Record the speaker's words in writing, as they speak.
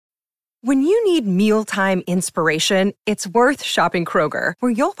When you need mealtime inspiration, it's worth shopping Kroger,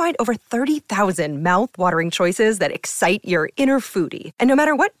 where you'll find over 30,000 mouth-watering choices that excite your inner foodie. And no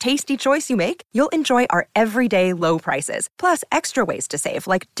matter what tasty choice you make, you'll enjoy our everyday low prices, plus extra ways to save,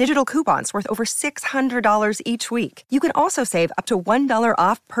 like digital coupons worth over $600 each week. You can also save up to $1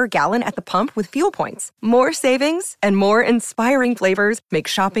 off per gallon at the pump with fuel points. More savings and more inspiring flavors make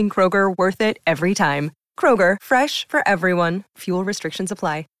shopping Kroger worth it every time. Kroger, fresh for everyone. Fuel restrictions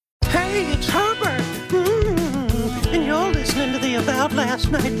apply. Hey, it's Herbert. And you're listening to the About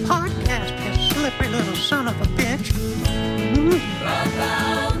Last Night podcast, you slippery little son of a bitch.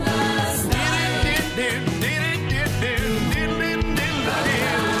 About last night.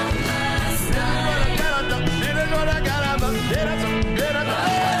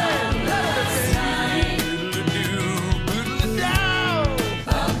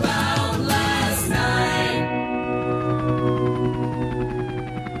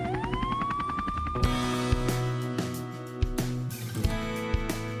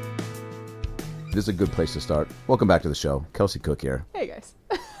 This is a good place to start. Welcome back to the show. Kelsey Cook here. Hey, guys.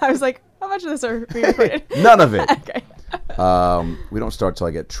 I was like, how much of this are being recorded? None of it. Okay. We don't start till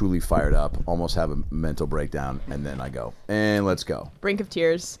I get truly fired up, almost have a mental breakdown, and then I go. And let's go. Brink of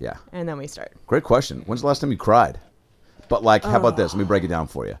tears. Yeah. And then we start. Great question. When's the last time you cried? But like, how about this? Let me break it down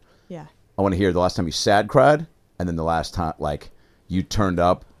for you. Yeah. I want to hear the last time you sad cried, and then the last time, like, you turned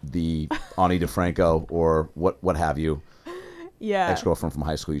up the Ani DeFranco or what have you. Yeah. Ex-girlfriend from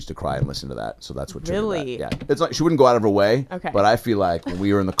high school used to cry and listen to that, so that's what triggered Really? that. Yeah, it's like she wouldn't go out of her way. Okay. But I feel like when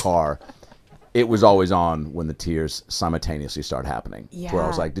we were in the car, it was always on when the tears simultaneously start happening. Yeah. Where I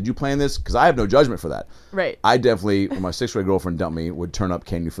was like, "Did you plan this?" Because I have no judgment for that. Right. I definitely, when my sixth grade girlfriend dumped me, would turn up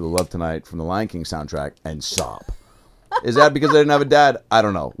 "Can You Feel the Love Tonight" from the Lion King soundtrack and sob. Is that because I didn't have a dad? I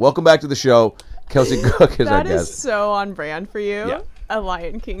don't know. Welcome back to the show. Kelsey Cook is our That is guest. so on brand for you. Yeah. A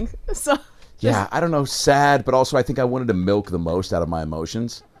Lion King song. Yeah, I don't know, sad, but also I think I wanted to milk the most out of my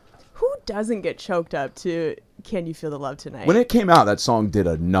emotions. Who doesn't get choked up to Can You Feel the Love Tonight? When it came out, that song did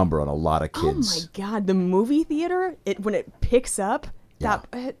a number on a lot of Oh kids. my God. The movie theater, when it picks up, Yeah.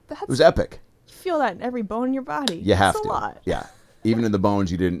 that's, It was epic. you feel that in every bone in your body. You have It's to. a lot. Yeah. Even in the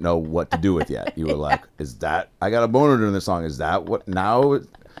bones you didn't know what to do with yet. You were like, is that, I got a boner during this song. Is that what, now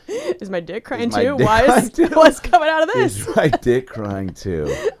Is my dick crying my too? dick Why crying is too? what's coming out of this? is my dick crying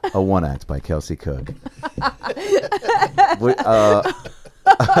too? A one act by Kelsey Cook.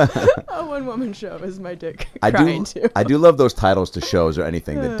 A one-woman show is my dick crying too. I do love those titles to shows or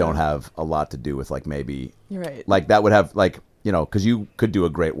anything that don't have a lot to do with like maybe You're right. like that would have like, you know, because you could do a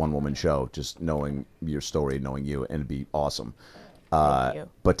great one-woman show just knowing your story, knowing you, and it'd be awesome. Thank you.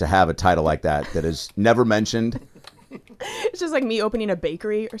 But to have a title like that is never mentioned. It's just like me opening a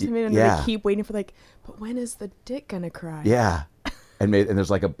bakery or something, and yeah. I keep waiting for like, but when is the dick gonna cry? Yeah, and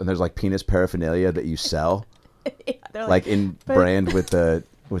there's like penis paraphernalia that you sell, Yeah, they're like in but- brand with the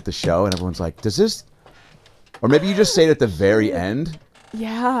show, and everyone's like, does this? Or maybe you just say it at the very end.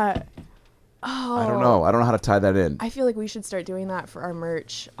 Yeah. Oh. I don't know. I don't know how to tie that in. I feel like we should start doing that for our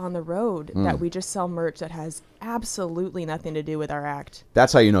merch on the road. That we just sell merch that has absolutely nothing to do with our act.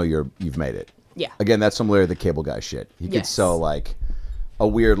 That's how you know you've made it. Yeah. Again, that's some Larry the Cable Guy shit. He could Yes. sell like a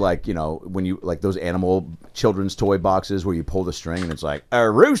weird, like, you know, when you like those animal children's toy boxes where you pull the string and it's like a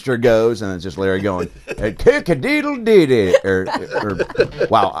rooster goes, and it's just Larry going kick a deedle dee or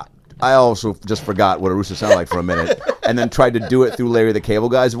wow. I also just forgot what a rooster sounded like for a minute, and then tried to do it through Larry the Cable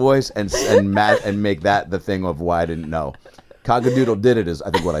Guy's voice and make that the thing of why I didn't know. Cockadoodle did it is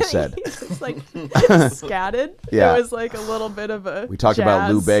I think what I said. It's like scattered. Yeah. It was like a little bit of a We talked about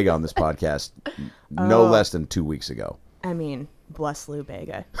Lou jazz. Bega on this podcast no less than 2 weeks ago. I mean, bless Lou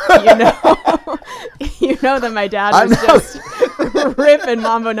Bega. You know, you know that my dad was just ripping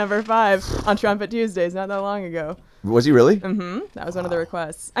Mambo No. 5 on Trumpet Tuesdays not that long ago. Was he really? That was one of the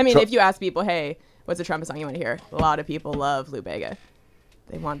requests. I mean, if you ask people, hey, what's a trumpet song you want to hear? A lot of people love Lou Bega.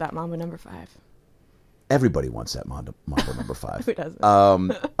 They want that Mambo No. 5. Everybody wants that Mambo No. 5. Who doesn't?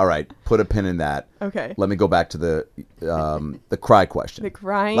 All right, put a pin in that. Okay. Let me go back to the cry question. The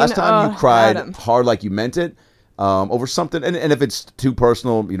crying? Last time you Oh, cried Adam. hard like you meant it over something, and if it's too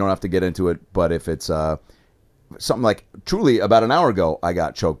personal, you don't have to get into it. But if it's something like truly about an hour ago, I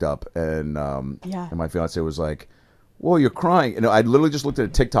got choked up, and and my fiance was like, "Whoa, you're crying!" And I literally just looked at a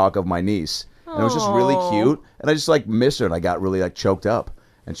TikTok of my niece, and it was just really Aw. cute, and I just like missed her, and I got really like choked up.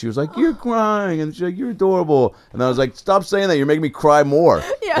 And she was like, "You're crying," and she's like, "You're adorable." And I was like, "Stop saying that. You're making me cry more."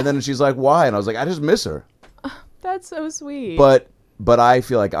 Yeah. And then she's like, "Why?" And I was like, "I just miss her." That's so sweet. But I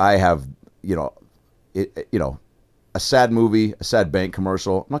feel like I have, a sad movie, a sad bank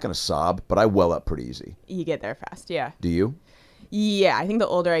commercial. I'm not gonna sob, but I well up pretty easy. you get there fast, yeah. Do you? Yeah, I think the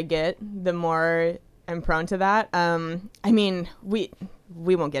older I get, the more I'm prone to that. I mean, we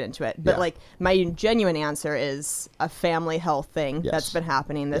won't get into it, but Yeah. like my genuine answer is a family health thing Yes. that's been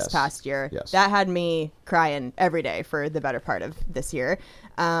happening this Yes. past year. Yes. That had me crying every day for the better part of this year.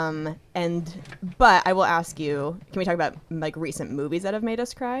 But I will ask you, can we talk about like recent movies that have made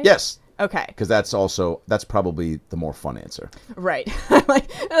us cry? Yes. Okay. Because that's probably the more fun answer. Right. I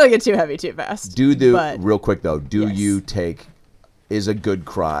don't get too heavy too fast. But Real quick though, Yes. you take, is a good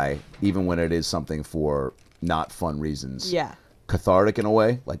cry, even when it is something for not fun reasons, yeah, cathartic in a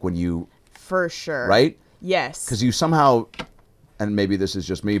way? Like when you, for sure. right? Yes. Because you somehow, and maybe this is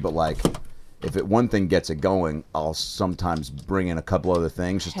just me, but like, if one thing gets it going, I'll sometimes bring in a couple other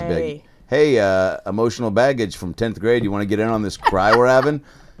things just to be like, hey, emotional baggage from 10th grade, you want to get in on this cry we're having?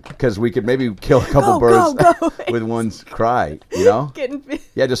 Because we could maybe kill a couple birds go. with one cry, you know? Getting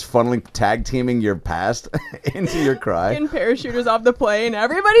Yeah, just funneling, tag teaming your past into your cry. parachuters off the plane.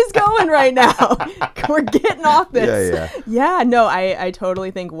 Everybody's going right now. We're getting off this. Yeah, no, I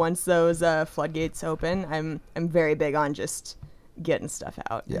totally think once those floodgates open, I'm very big on just getting stuff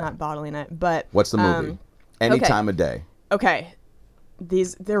out, not bottling it. But what's the movie? Any okay. time of day. Okay.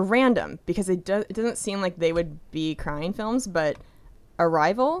 They're random because it doesn't seem like they would be crying films, but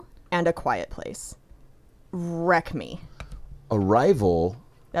Arrival and A Quiet Place wreck me. Arrival.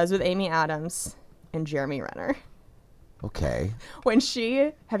 That was with Amy Adams and Jeremy Renner. Okay.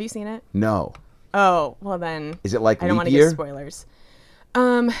 Have you seen it? No. Oh, well then. Is it like I don't Leap want to Year? give spoilers.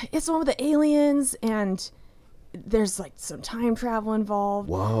 It's the one with the aliens and there's like some time travel involved.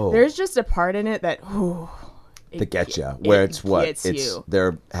 Whoa. There's just a part in it that, To get you. Where it's what? Gets It's you.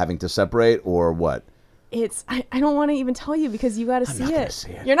 they're having to separate or what? I don't want to even tell you because you got to see not it. gonna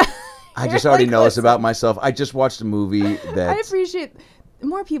see it. You're not. I you're just already like, know this listen, about myself. I just watched a movie I that. appreciate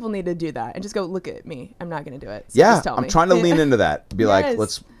more people need to do that and just go look at me. I'm not going to do it. So Yeah, just tell I'm me. trying to lean into that. Be like, Yes.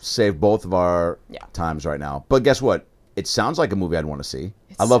 let's save both of our Yeah. times right now. But guess what? It sounds like a movie I'd want to see.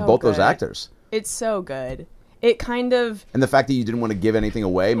 It's I love so both those good. actors. It's so good. It kind of And the fact that you didn't want to give anything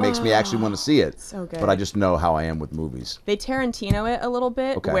away makes me actually want to see it. so good. But I just know how I am with movies. they Tarantino it a little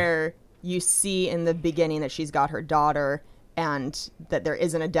bit Okay. where you see in the beginning that she's got her daughter and that there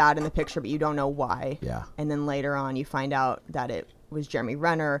isn't a dad in the picture, but you don't know why. Yeah. And then later on you find out that it was Jeremy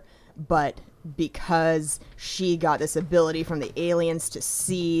Renner, but because she got this ability from the aliens to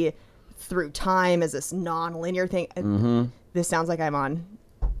see through time as this non-linear thing. Mm-hmm. This sounds like I'm on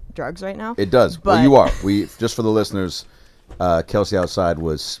drugs right now. It does. But Well, you are. We just for the listeners, Kelsey outside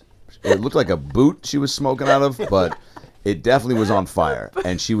was. It looked like a boot she was smoking out of, but it definitely was on fire,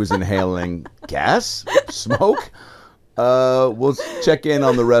 and she was inhaling gas, smoke. We'll check in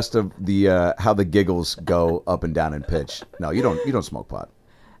on the rest of the how the giggles go up and down in pitch. No, you don't. You don't smoke pot.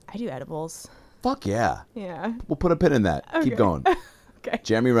 I do edibles. Fuck yeah. Yeah. We'll put a pin in that. Keep Okay. going. Okay.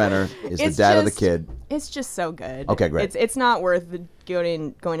 Jeremy Renner is the It's dad of the just- kid. It's just so good. Okay, great. It's not worth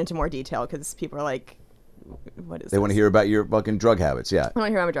going into more detail because people are like, what is They want to hear about your fucking drug habits. Yeah. I want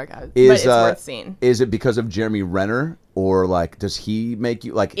to hear about my drug habits. Is But it's worth seeing. Is it because of Jeremy Renner, or like does he make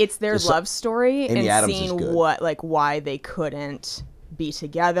you like? It's their is so- love story Amy and Adams is seeing good. why they couldn't be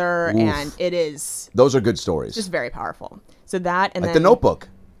together, Oof. and it is Those are good stories. just very powerful. So that and like then The Notebook,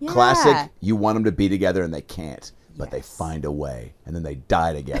 Yeah. classic. You want them to be together and they can't, but they find a way, and then they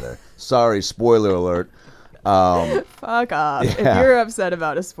die together. Sorry, spoiler alert. fuck off. If Yeah. you're upset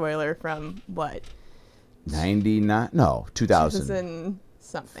about a spoiler from what 99? No, 2000. 2000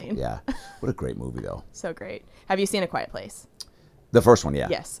 something. Yeah, what a great movie though. So great. Have you seen A Quiet Place? The first one, yeah.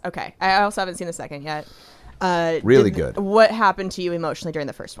 Yes. Okay. I also haven't seen the second yet. Really good. What happened to you emotionally during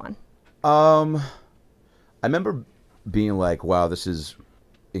the first one? I remember being like, wow, this is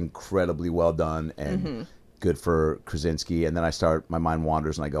incredibly well done and good for Krasinski. And then my mind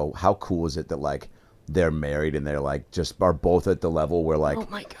wanders and I go, how cool is it that like they're married and they're like just are both at the level where like Oh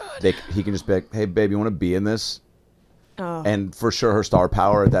my god. he can just be like, hey, babe, you want to be in this? Oh. And for sure, her star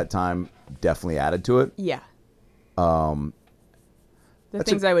power at that time definitely added to it. Yeah. The that's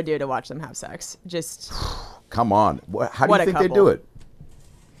things I would do to watch them have sex. Just Come on. How do What you a think they couple. do it?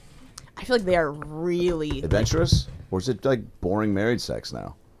 I feel like they are really Adventurous? Or is it like boring married sex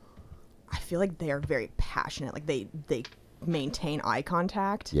now? I feel like they are very passionate. Like they maintain eye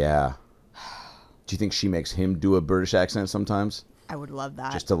contact. Yeah. Do you think she makes him do a British accent sometimes? I would love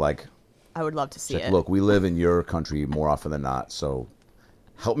that. Just to like, I would love to see like, it. look, we live in your country more often than not, so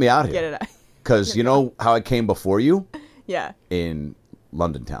help me out Get here. it? Because you know how I came before you? Yeah. In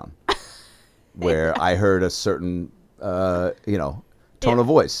London town, where I heard a certain, tone of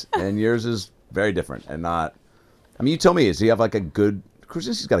voice, and yours is very different and not. I mean, you tell me, does he have like a good?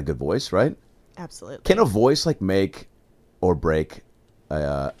 Krasinski's got a good voice, right? Absolutely. Can a voice like make or break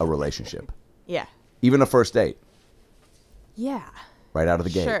a relationship, Yeah. even a first date, Yeah. right out of the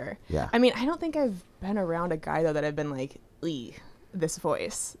gate. Sure. Yeah. I mean, I don't think I've been around a guy though that I've been like, "Ee, this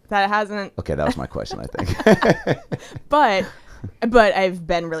voice." That hasn't. Okay, that was my question, I think. But I've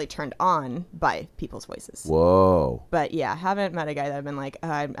been really turned on by people's voices. Whoa. But yeah, haven't met a guy that I've been like,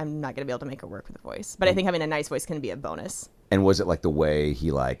 I'm not gonna be able to make it work with a voice. But I think having a nice voice can be a bonus. And was it like the way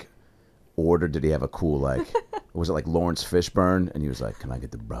he like ordered? Did he have a cool like? Was it like Lawrence Fishburne? And he was like, "Can I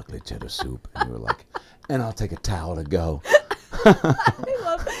get the broccoli cheddar soup?" And you were like, "And I'll take a towel to go." I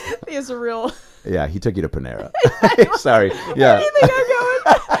love these real. Yeah, he took you to Panera. Sorry. Yeah. I think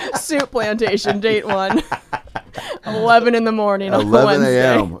I'm going soup plantation date 1. 11 in the morning on 11 Wednesday.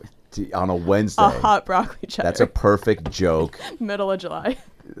 a.m. On a Wednesday. A hot broccoli cheddar. That's a perfect joke. Middle of July.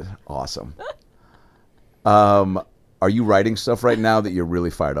 Awesome. Are you writing stuff right now that you're really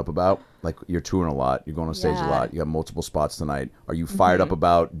fired up about? Like you're touring a lot, you're going on stage a Yeah. lot, you got multiple spots tonight. Are you fired up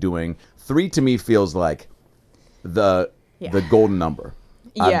about doing 3? To me feels like the golden number.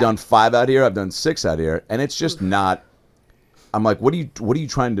 I've Yeah. done 5 out here, I've done 6 out here, and it's just not. I'm like, what are you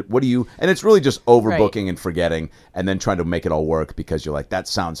trying to, and it's really just overbooking and forgetting and then trying to make it all work because you're like, that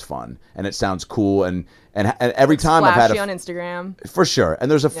sounds fun and it sounds cool and every time I've had Flashy on Instagram. for sure. And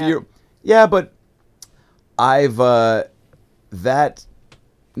there's a few, yeah, but I've, that,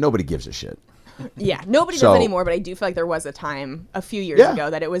 nobody gives a shit. Yeah, nobody So- does anymore, but I do feel like there was a time a few years Yeah. ago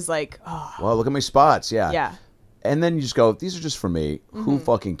that it was like, oh, Well, look at my spots. Yeah. yeah. And then you just go, these are just for me. Who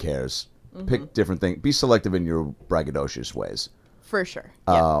fucking cares? Pick different things. Be selective in your braggadocious ways. For sure.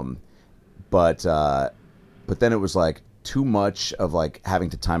 Yeah. But then it was like too much of like having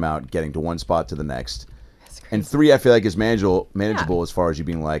to time out, getting to one spot to the next. That's crazy. And 3, I feel like is manageable as far as you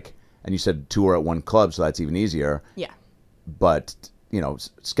being like, and you said tour at one club, so that's even easier. Yeah. But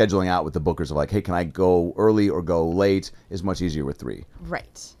scheduling out with the bookers of like, hey, can I go early or go late is much easier with 3.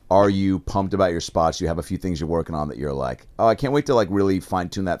 Right. Are you pumped about your spots? You have a few things you're working on that you're like, oh, I can't wait to like really fine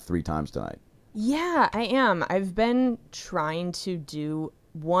tune that 3 times tonight. Yeah, I am. I've been trying to do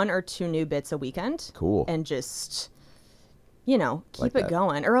 1 or 2 new bits a weekend. Cool. And just, keep Like it that.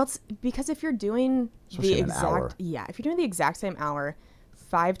 going. Or else, because if you're doing Especially the in an exact, hour. if you're doing the exact same hour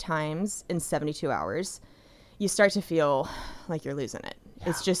 5 times in 72 hours, you start to feel like you're losing it.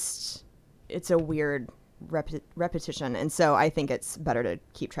 It's a weird repetition. And so I think it's better to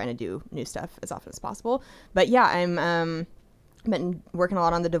keep trying to do new stuff as often as possible. But yeah, I'm been working a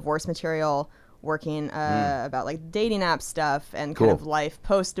lot on the divorce material, working about like dating app stuff and kind Cool. of life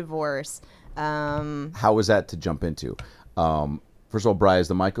post-divorce. How was that to jump into? First of all, Bri, is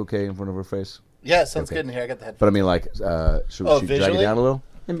the mic okay in front of her face? Yeah, sounds good in here. I got the headphones. But I mean, like, should we drag it visually? down a little?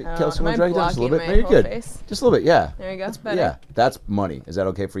 Maybe, Kelsey, am want I to drag it down just a little bit? blocking No, you're my good. whole face? Just a little bit, yeah. There you go. It's better. Yeah, that's money. Is that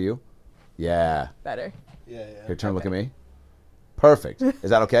okay for you? Yeah. Better. Yeah. Here, turn, look at me. Perfect.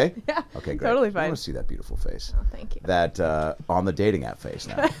 Is that okay? Yeah. Okay, great. Totally I fine. want to see that beautiful face. Oh, thank you. That on the dating app face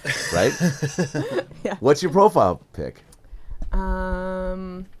now, right? Yeah. What's your profile pic?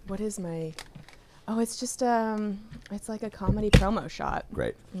 What is my? Oh, it's just it's like a comedy promo shot.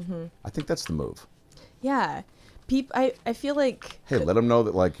 Great. I think that's the move. Yeah. I feel like. Hey, let them know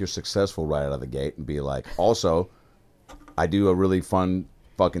that like you're successful right out of the gate, and be like, also, I do a really fun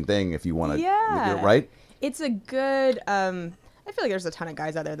fucking thing if you want to. Yeah. Right. It's a good. I feel like there's a ton of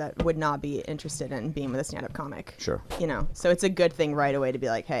guys out there that would not be interested in being with a stand-up comic. Sure. So it's a good thing right away to be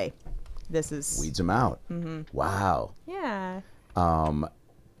like, hey, this is. Weeds them out. Wow. Yeah.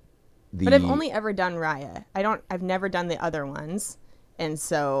 The But I've only ever done Raya. I've never done the other ones, and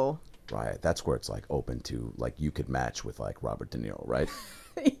so. Right. That's where it's like open to like you could match with like Robert De Niro, right?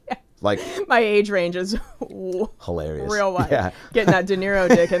 Yeah. Like My age range is hilarious. real wide. Yeah. Getting that De Niro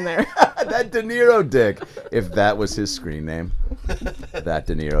dick in there. That De Niro dick. If that was his screen name, that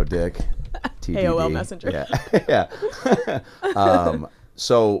De Niro dick. TDD. AOL Messenger. Yeah. Yeah.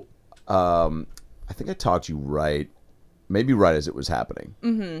 I think I talked to you maybe right as it was happening,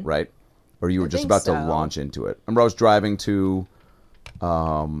 right? Or you were just think about to so. launch into it. Remember, I was driving to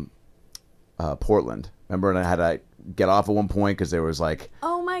Portland. Remember, and I had to get off at one point because there was like,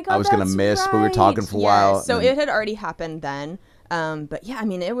 Oh my god, I was gonna that's miss, but we were right. talking for a Yeah, while, So and- it had already happened then. But yeah, I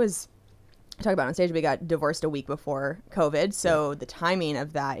mean, it was. I talk about it on stage. We got divorced a week before COVID, so the timing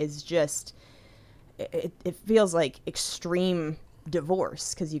of that is just. It feels like extreme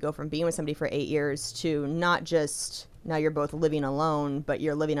divorce because you go from being with somebody for 8 years to not just now you're both living alone, but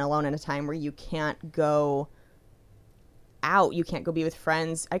you're living alone in a time where you can't go out, you can't go be with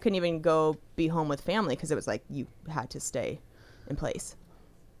friends. I couldn't even go be home with family because it was like you had to stay in place.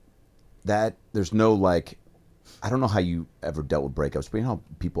 that there's no like, I don't know how you ever dealt with breakups, but you know how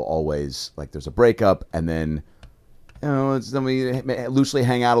people always like there's a breakup and then then we loosely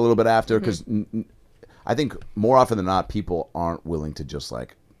hang out a little bit after because I think more often than not, people aren't willing to just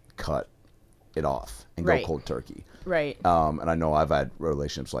like cut it off and go cold turkey. Right. And I know I've had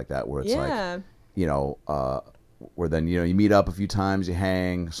relationships like that where it's like, where then, you meet up a few times, you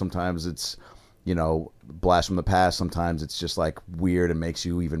hang. Sometimes it's, blast from the past. Sometimes it's just like weird and makes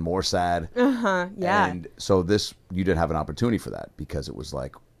you even more sad. Yeah. And so you didn't have an opportunity for that because it was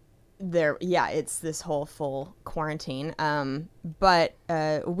like, it's this whole full quarantine. But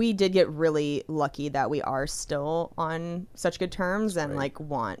we did get really lucky that we are still on such good terms and like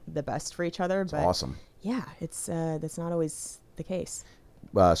want the best for each other. But awesome. Yeah, that's not always the case.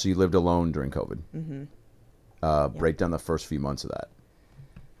 So you lived alone during COVID. Mm-hmm. Break down the first few months of that.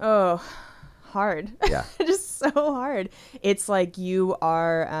 Oh, hard. Yeah. Just so hard. It's like you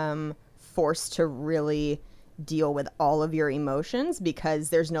are forced to really deal with all of your emotions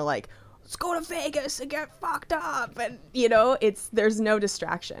because there's no like, let's go to Vegas and get fucked up, and there's no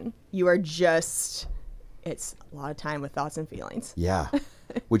distraction. You are just, it's a lot of time with thoughts and feelings. Yeah.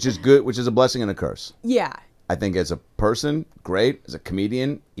 Which is good, which is a blessing and a curse. Yeah. I think as a person, great. As a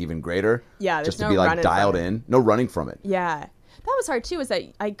comedian, even greater. Yeah, just to no be like running dialed from it. in, no running from it. Yeah, that was hard too. Is that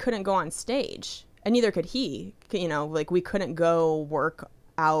I couldn't go on stage, and neither could he. Like we couldn't go work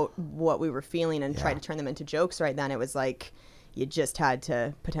out what we were feeling and try to turn them into jokes right then. It was like you just had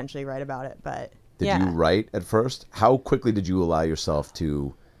to potentially write about it. But did you write at first? How quickly did you allow yourself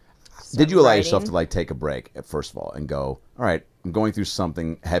to? Yourself to like take a break at first of all and go, all right, I'm going through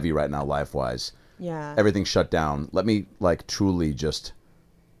something heavy right now life wise. Yeah. Everything's shut down. Let me like truly just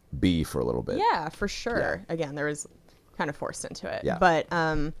be for a little bit. Yeah, for sure. Yeah. Again, there was kind of forced into it. Yeah. But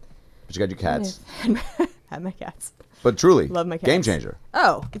you got your cats. Had my cats. But truly, love my cats. Game changer.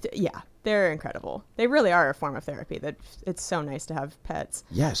 Oh, yeah. They're incredible. They really are a form of therapy. That it's so nice to have pets.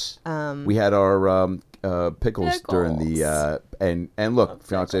 Yes. We had our pickles during the and look,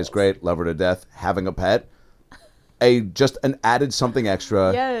 fiance is great, love her to death. Having a pet, just an added something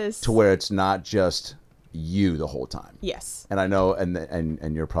extra to where it's not just you the whole time. Yes. And I know,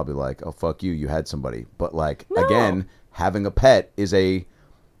 and you're probably like, oh fuck you had somebody, but like again, having a pet is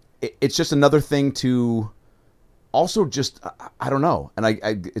it's just another thing to. Also, just I don't know, and I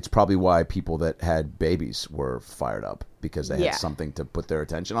it's probably why people that had babies were fired up because they had something to put their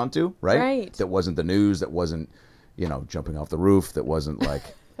attention onto, right? Right. That wasn't the news, that wasn't jumping off the roof, that wasn't like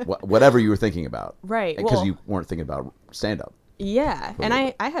whatever you were thinking about, right? Because you weren't thinking about stand up. Yeah, and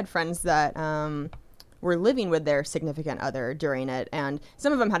I had friends that were living with their significant other during it, and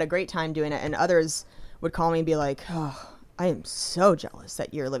some of them had a great time doing it, and others would call me and be like, oh, I am so jealous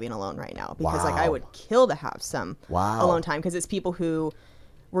that you're living alone right now because like I would kill to have some alone time because it's people who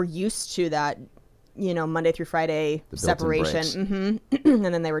were used to that, Monday through Friday separation. And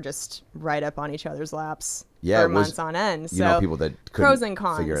then they were just right up on each other's laps for months on end. So people that couldn't pros and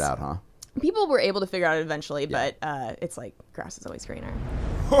cons. figure it out, huh? People were able to figure it out eventually, but it's like grass is always greener.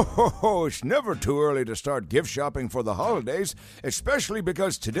 Ho, ho, ho, it's never too early to start gift shopping for the holidays, especially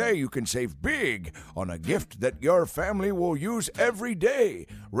because today you can save big on a gift that your family will use every day.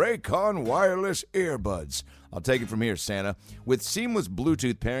 Raycon wireless earbuds. I'll take it from here, Santa. With seamless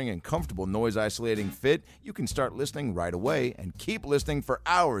Bluetooth pairing and comfortable noise-isolating fit, you can start listening right away and keep listening for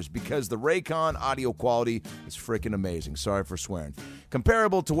hours because the Raycon audio quality is freaking amazing. Sorry for swearing.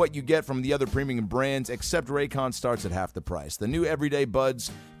 Comparable to what you get from the other premium brands, except Raycon starts at half the price. The new Everyday Buds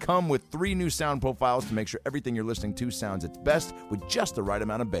come with 3 new sound profiles to make sure everything you're listening to sounds its best with just the right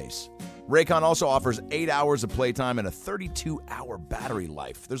amount of bass. Raycon also offers 8 hours of playtime and a 32-hour battery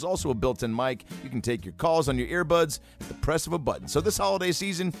life. There's also a built-in mic. You can take your calls on your earbuds at the press of a button. So this holiday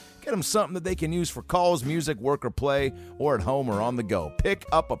season, get them something that they can use for calls, music, work, or play, or at home or on the go. Pick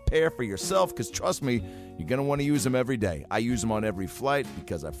up a pair for yourself because trust me, you're going to want to use them every day. I use them on every flight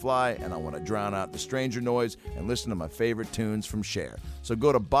because I fly and I want to drown out the stranger noise and listen to my favorite tunes from Cher. So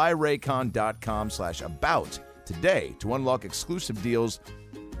go to buyraycon.com/about today to unlock exclusive deals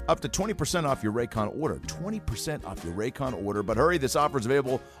up to 20% off your Raycon order. 20% off your Raycon order. But hurry, this offer is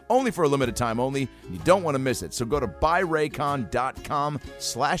available only for a limited time only. You don't want to miss it. So go to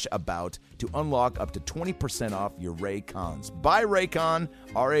buyraycon.com/about to unlock up to 20% off your Raycons. Buy Raycon,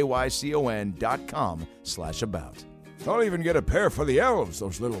 RAYCON.com/about. I'll even get a pair for the elves,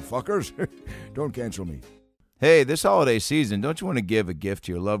 those little fuckers. Don't cancel me. Hey, this holiday season, don't you want to give a gift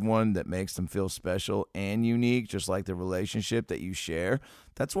to your loved one that makes them feel special and unique, just like the relationship that you share?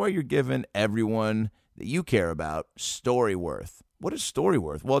 That's why you're giving everyone that you care about Storyworth. What is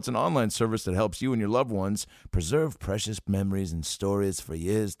Storyworth? Well, it's an online service that helps you and your loved ones preserve precious memories and stories for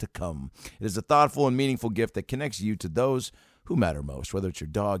years to come. It is a thoughtful and meaningful gift that connects you to those who matter most, whether it's your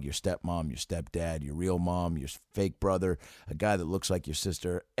dog, your stepmom, your stepdad, your real mom, your fake brother, a guy that looks like your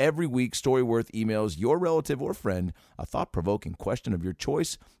sister. Every week, Storyworth emails your relative or friend a thought-provoking question of your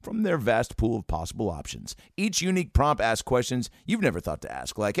choice from their vast pool of possible options. Each unique prompt asks questions you've never thought to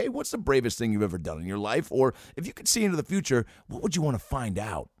ask, like, hey, what's the bravest thing you've ever done in your life? Or if you could see into the future, what would you want to find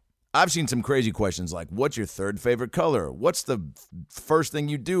out? I've seen some crazy questions like, what's your third favorite color? What's the first thing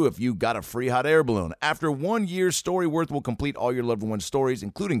you do if you got a free hot air balloon? After 1 year, Storyworth will complete all your loved one's stories,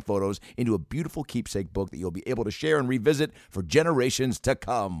 including photos, into a beautiful keepsake book that you'll be able to share and revisit for generations to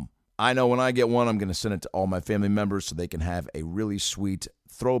come. I know when I get one, I'm going to send it to all my family members so they can have a really sweet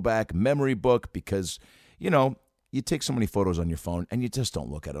throwback memory book because, you know, you take so many photos on your phone and you just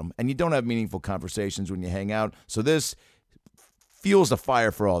don't look at them and you don't have meaningful conversations when you hang out. So this fuels the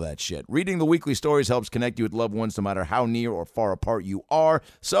fire for all that shit. Reading the weekly stories helps connect you with loved ones no matter how near or far apart you are.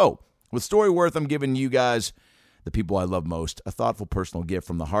 So, with Storyworth, I'm giving you guys, the people I love most, a thoughtful personal gift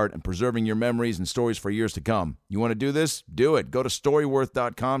from the heart and preserving your memories and stories for years to come. You want to do this? Do it. Go to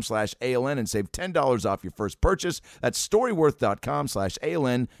Storyworth.com/ALN and save $10 off your first purchase. That's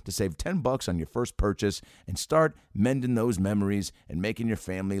Storyworth.com/ALN to save $10 on your first purchase and start mending those memories and making your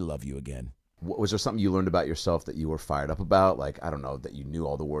family love you again. Was there something you learned about yourself that you were fired up about? Like, I don't know, that you knew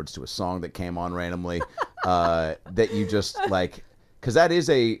all the words to a song that came on randomly, that you just like, because that is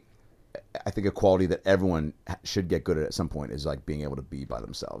I think a quality that everyone should get good at some point is like being able to be by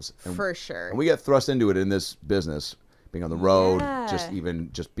themselves. And, For sure. And we get thrust into it in this business, being on the road, Yeah. just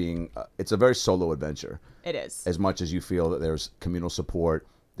being, it's a very solo adventure. It is. As much as you feel that there's communal support,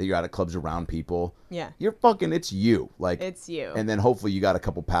 that you're out at clubs around people. Yeah. It's you. Like, It's you. And then hopefully you got a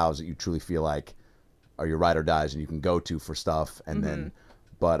couple pals that you truly feel like are your ride or dies and you can go to for stuff. And then,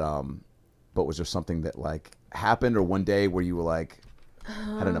 but was there something that like happened or one day where you were like,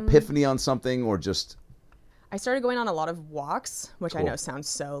 had an epiphany on something or just? I started going on a lot of walks, which I Cool. know sounds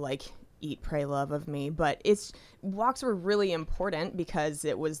so like eat, pray, love of me, but walks were really important because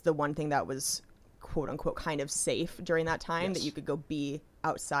it was the one thing that was quote unquote kind of safe during that time, that you could go be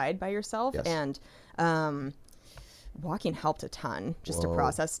outside by yourself. Yes. And walking helped a ton just to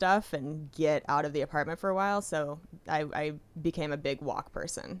process stuff and get out of the apartment for a while. So I became a big walk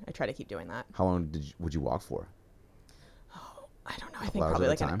person. I try to keep doing that. How long would you walk for? I don't know. I think hours probably at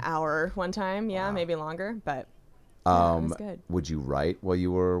a like an time? hour one time. Yeah, maybe longer. But yeah, it was good. Would you write while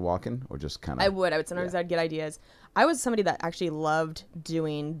you were walking or just kind of? I would sometimes I'd get ideas. I was somebody that actually loved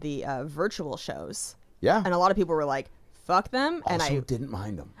doing the virtual shows. Yeah. And a lot of people were like, fuck them. And Also I didn't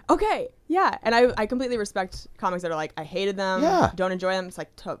mind them. okay. Yeah. And I completely respect comics that are like, I hated them. Yeah. Don't enjoy them. It's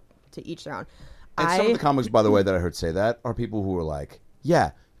like to each their own. And some of the comics, by the way, that I heard say that are people who were like,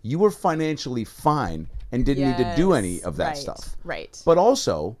 yeah, you were financially fine and didn't need to do any of that right, stuff. Right. But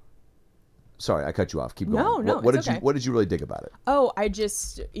also, sorry, I cut you off. Keep going. No, What it's did okay. what did you really dig about it? Oh, I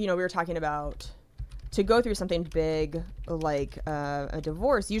just, we were talking about to go through something big like a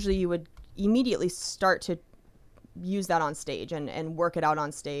divorce. Usually you would immediately start to use that on stage and work it out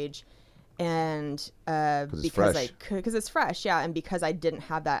on stage. And because it's fresh. Yeah. And because I didn't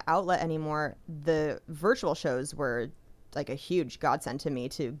have that outlet anymore, the virtual shows were like a huge godsend to me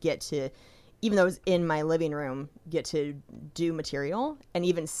to get to, even though it was in my living room, get to do material and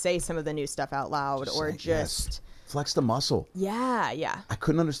even say some of the new stuff out loud Yes. Flex the muscle. Yeah. I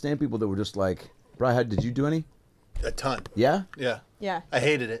couldn't understand people that were just like, Brian, did you do any? A ton. Yeah? Yeah. Yeah. I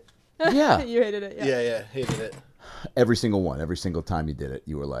hated it. Yeah. You hated it. Yeah, hated it. Every single one. Every single time you did it,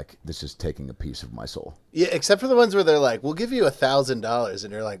 you were like, this is taking a piece of my soul. Yeah, except for the ones where they're like, we'll give you $1,000.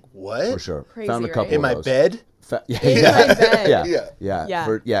 And you're like, what? For sure. Crazy, Found a couple right? In of my those. bed? In my bed.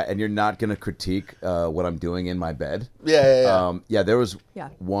 Yeah. And you're not going to critique what I'm doing in my bed. Yeah. There was Yeah.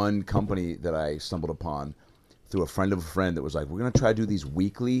 one company that I stumbled upon through a friend of a friend that was like, we're going to try to do these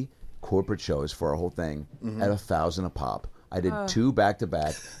weekly corporate shows for our whole thing at $1,000 a pop. I did 2 back to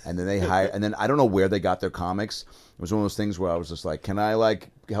back, and then they hired, and then I don't know where they got their comics. It was one of those things where I was just like, can I like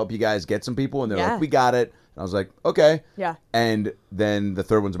help you guys get some people? And they're Yeah. like, we got it. And I was like, okay. Yeah. And then the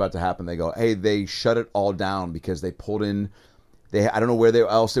third one's about to happen. They go, hey, they shut it all down because they pulled in. I don't know where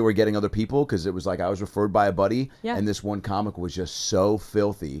else they were getting other people because it was like I was referred by a buddy, Yeah. and this one comic was just so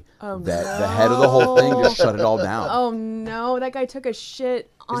filthy that the head of the whole thing just shut it all down. Oh no, that guy took a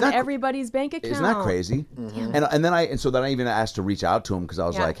shit on that cr- everybody's bank account. Isn't that crazy? And then I even asked to reach out to him because I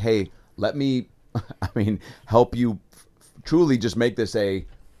was Yeah. like, hey, let me, help you truly just make this that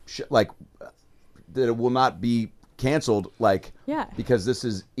it will not be canceled, Yeah. because this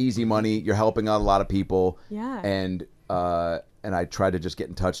is easy money. You're helping out a lot of people. Yeah. And I tried to just get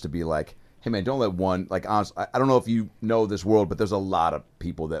in touch to be like, hey man, don't let one, like, honestly, I don't know if you know this world, but there's a lot of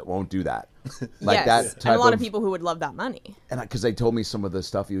people that won't do that. Like yes. that type and a lot of people who would love that money. And because they told me some of the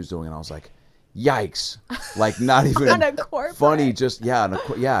stuff he was doing, and I was like, yikes. Like, not even On a corporate. funny, just, yeah.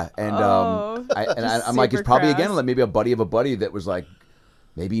 And I'm like, it's probably, again, like maybe a buddy of a buddy that was like,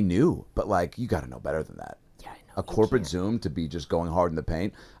 maybe new, but like, you got to know better than that. Yeah, I know. A corporate Zoom to be just going hard in the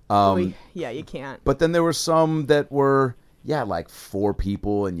paint. Yeah, you can't. But then there were some that were, like 4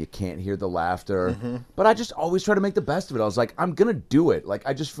 people and you can't hear the laughter. Mm-hmm. But I just always try to make the best of it. I was like, I'm going to do it. Like,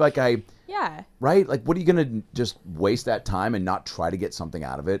 I just feel like Yeah. right? Like, what are you going to just waste that time and not try to get something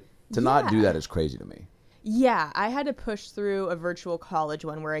out of it? To not do that is crazy to me. Yeah, I had to push through a virtual college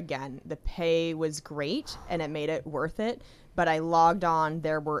one where, again, the pay was great and it made it worth it. But I logged on,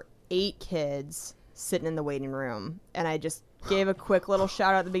 there were 8 kids sitting in the waiting room. And I just gave a quick little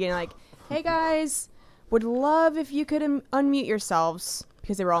shout out at the beginning, like, hey guys, would love if you could unmute yourselves,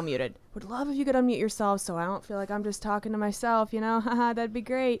 because they were all muted. Would love if you could unmute yourselves so I don't feel like I'm just talking to myself, haha, that'd be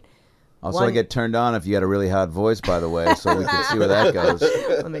great. Also, I get turned on if you got a really hot voice, by the way, so we can see where that goes.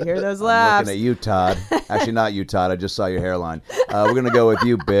 Let me hear those I'm laughs. looking at you, Todd. Actually, not you, Todd. I just saw your hairline. We're going to go with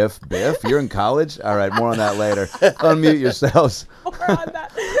you, Biff. Biff, you're in college? All right, more on that later. Unmute yourselves. More on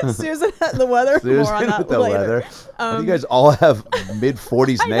that. Susan at the weather. Susan More on that with the later. weather. You guys all have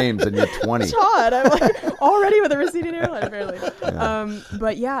mid-40s names and you're 20. Todd, I'm like already with a receding hairline, apparently.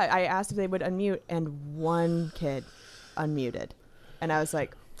 But yeah, I asked if they would unmute, and one kid unmuted. And I was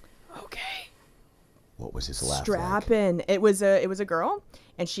like, okay. What was his laugh Strap like? in. It was a girl,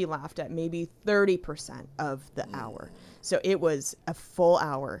 and she laughed at maybe 30% of the hour. So it was a full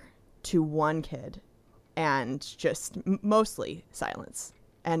hour to one kid, and just mostly silence.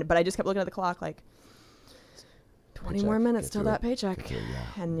 But I just kept looking at the clock, like 20 more minutes till that paycheck,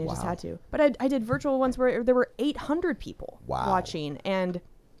 and you just had to. But I did virtual ones where there were 800 people watching, and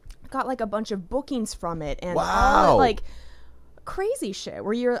got like a bunch of bookings from it, and all like crazy shit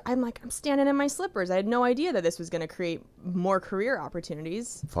where I'm standing in my slippers. I had no idea that this was going to create more career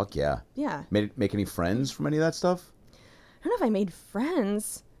opportunities. Fuck yeah. Yeah. Make any friends from any of that stuff? I don't know if I made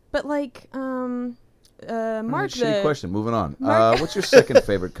friends, but like, Mark. Shitty question. Moving on. What's your second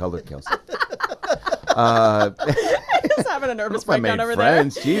favorite color, Kelsey? I'm just having a nervous breakdown over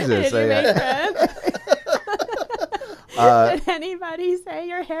friends. there. Jesus. Did you make friends? Did anybody say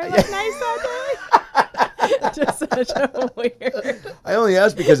your hair looked nice that day? Just such a weird. I only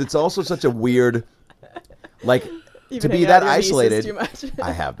ask because it's also such a weird, like, to be that isolated. Too much.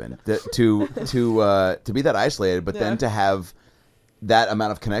 I have been to be that isolated, but then to have that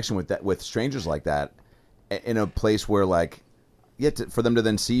amount of connection with strangers like that in a place where like. For them to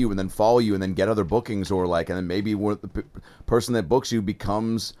then see you and then follow you and then get other bookings, or like, and then maybe the person that books you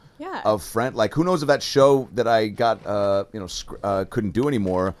becomes a friend. Like, who knows if that show that I got, couldn't do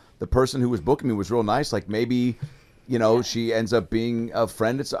anymore. The person who was booking me was real nice. Like, maybe, she ends up being a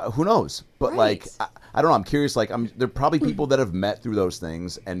friend. It's who knows. But like, I don't know. I'm curious. Like, there are probably people that have met through those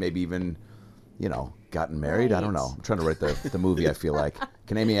things and maybe even, gotten married. I don't know. I'm trying to write the movie. I feel like,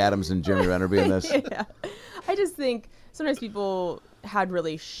 can Amy Adams and Jeremy Renner be in this? Yeah, I just think. Sometimes people had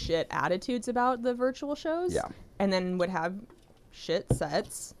really shit attitudes about the virtual shows, and then would have shit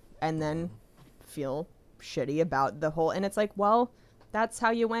sets, and then feel shitty about the whole. And it's like, well, that's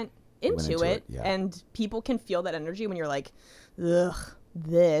how you went into it. And people can feel that energy when you're like, ugh,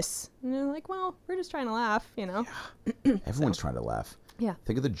 this. And they're like, well, we're just trying to laugh, Yeah. Everyone's trying to laugh. Yeah.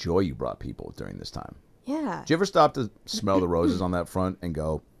 Think of the joy you brought people during this time. Yeah. Did you ever stop to smell the roses on that front and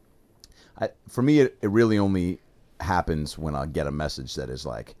go, for me, it really only happens when I get a message that is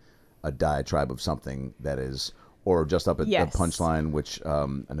like a diatribe of something that is, or just up at the Punchline, which I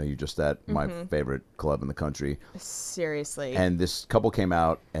know you just at my favorite club in the country. Seriously. And this couple came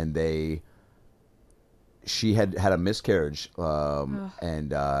out and she had a miscarriage,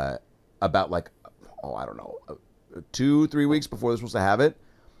 and about like, I don't know, 2-3 weeks before they're supposed to have it.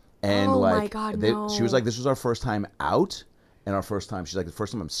 And my God, no. She was like, this was our first time out. And our first time, she's like, the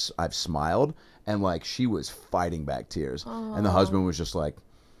first time I've smiled. And like, she was fighting back tears. And the husband was just like,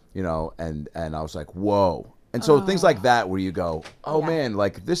 and I was like, whoa. And so things like that where you go, man,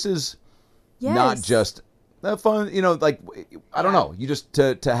 like, this is not just fun, like, I don't know. You just,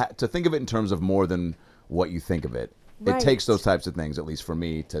 to think of it in terms of more than what you think of it. It takes those types of things, at least for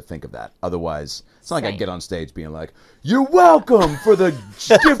me, to think of that. Otherwise, it's not like I get on stage being like, you're welcome for the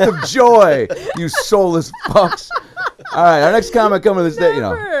gift of joy, you soulless fucks. All right, our next comic coming this day,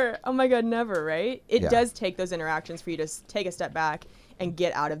 Oh my God, never, right? It does take those interactions for you to take a step back and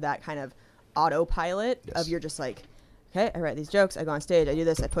get out of that kind of autopilot of you're just like okay, I write these jokes, I go on stage, I do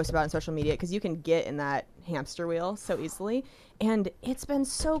this, I post about it on social media, because you can get in that hamster wheel so easily. And it's been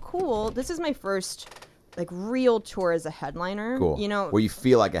so cool. This is my first like real tour as a headliner. Cool. You know, where you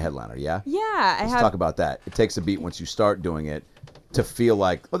feel like a headliner, yeah? Yeah. Let's talk about that. It takes a beat once you start doing it to feel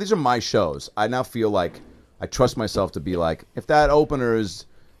like, oh, these are my shows. I now feel like I trust myself to be like, if that opener is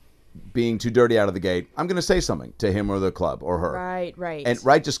being too dirty out of the gate, I'm going to say something to him or the club or her. Right. And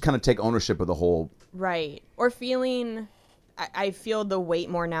just kind of take ownership of the whole. Right. Or feeling, I feel the weight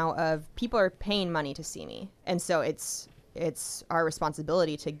more now of people are paying money to see me. And so it's our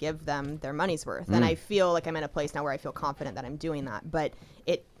responsibility to give them their money's worth. And I feel like I'm in a place now where I feel confident that I'm doing that. But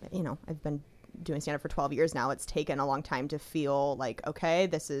I've been doing stand-up for 12 years now. It's taken a long time to feel like, okay,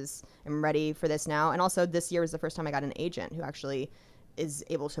 I'm ready for this now. And also this year was the first time I got an agent who actually is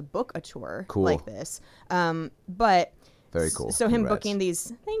able to book a tour like this. But very cool. So him Congrats. booking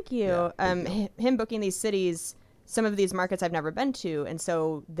these, thank you. Yeah, him booking these cities, some of these markets I've never been to. And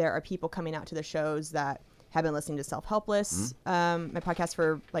so there are people coming out to the shows that have been listening to Self-Helpless, my podcast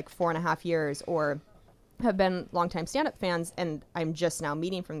for like 4.5 years, or have been longtime stand-up fans, and I'm just now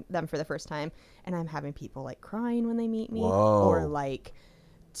meeting them for the first time, and I'm having people like crying when they meet me. Whoa. Or like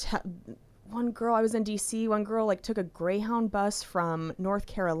one girl, I was in DC, one girl like took a Greyhound bus from North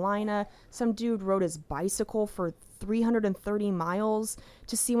Carolina. Some dude rode his bicycle for 330 miles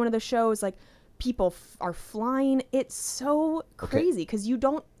to see one of the shows. Like, people are flying. It's so crazy because you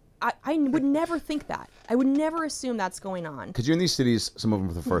don't, I would never think that. I would never assume that's going on. Because you're in these cities, some of them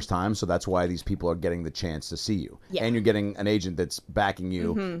for the first time, so that's why these people are getting the chance to see you. Yeah. And you're getting an agent that's backing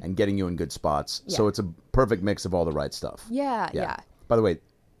you and getting you in good spots. Yeah. So it's a perfect mix of all the right stuff. Yeah. By the way,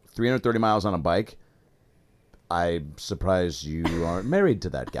 330 miles on a bike, I'm surprised you aren't married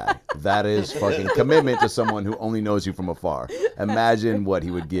to that guy. That is fucking commitment to someone who only knows you from afar. Imagine what he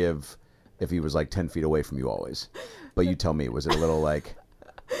would give if he was like 10 feet away from you always. But you tell me, was it a little like...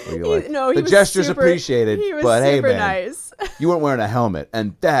 the gesture's appreciated, but hey, man, nice. You weren't wearing a helmet,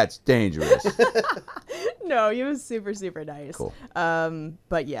 and that's dangerous. No, he was super, super nice. Cool.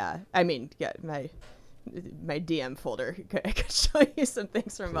 But yeah, I mean, yeah, my DM folder, I could show you some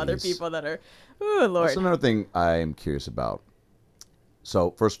things from other people that are, oh Lord. That's another thing I'm curious about.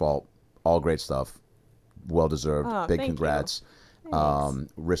 So first of all great stuff, well deserved. Big congrats.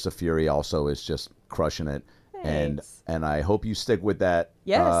 Rissa Fury also is just crushing it. Thanks. And I hope you stick with that.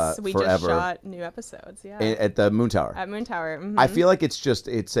 Yes, we forever. just shot new episodes. Yeah, at the Moon Tower. At Moon Tower. Mm-hmm. I feel like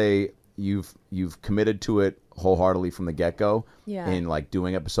you've committed to it wholeheartedly from the get go. Yeah. In like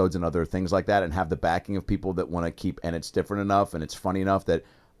doing episodes and other things like that, and have the backing of people that want to keep, and it's different enough and it's funny enough that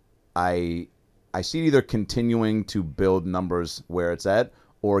I see it either continuing to build numbers where it's at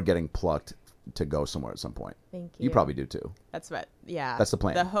or getting plucked to go somewhere at some point. Thank you. You probably do too. That's the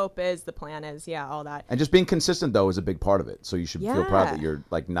plan. The plan is, all that. And just being consistent though is a big part of it. So you should feel proud that you're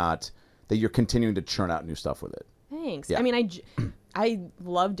like that you're continuing to churn out new stuff with it. Thanks. Yeah. I mean, I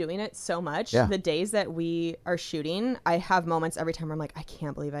love doing it so much. Yeah. The days that we are shooting, I have moments every time where I'm like, I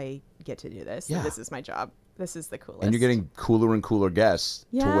can't believe I get to do this. Yeah. This is my job. This is the coolest. And you're getting cooler and cooler guests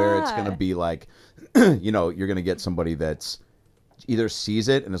to where it's going to be like, you're going to get somebody that's either sees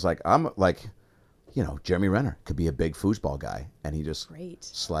it and is like, I'm like, Jeremy Renner could be a big foosball guy. And he just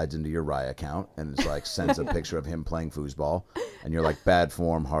slides into your Raya account and is like, sends a picture of him playing foosball. And you're like, bad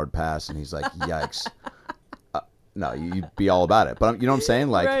form, hard pass. And he's like, yikes. No, you'd be all about it. But you know what I'm saying?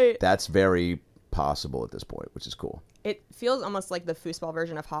 Like, that's very possible at this point, which is cool. It feels almost like the foosball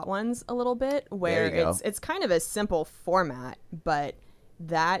version of Hot Ones a little bit, where it's kind of a simple format, but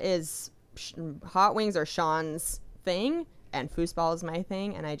that is Hot Wings are Sean's thing, and foosball is my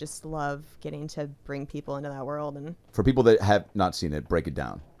thing, and I just love getting to bring people into that world. And for people that have not seen it, break it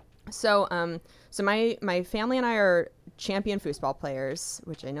down. So, so my family and I are champion foosball players,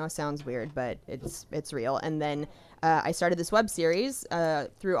 which I know sounds weird, but it's real. And then I started this web series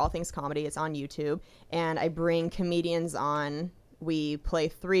through All Things Comedy. It's on YouTube, and I bring comedians on. We play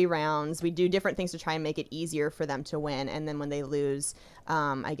 3 rounds. We do different things to try and make it easier for them to win. And then when they lose,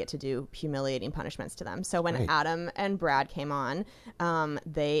 I get to do humiliating punishments to them. So when Adam and Brad came on,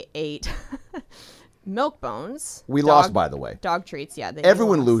 they ate milk bones. We lost, by the way. Dog treats, yeah.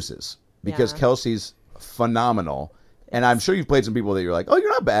 Everyone loses because Kelsey's phenomenal. And I'm sure you've played some people that you're like, oh,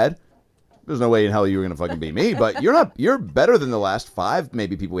 you're not bad. There's no way in hell you were going to fucking beat me. But you're better than the last 5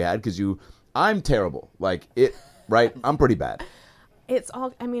 maybe people we had because I'm terrible. Like, right? I'm pretty bad.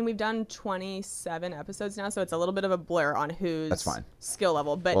 We've done 27 episodes now, so it's a little bit of a blur on who's skill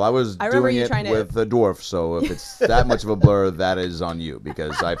level. But I was doing it with the dwarf, so if it's that much of a blur, that is on you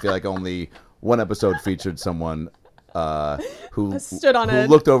because I feel like only one episode featured someone who Stood on who a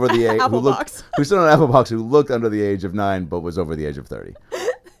looked over the age, apple box. who stood on an apple box, who looked under the age of 9 but was over the age of 30.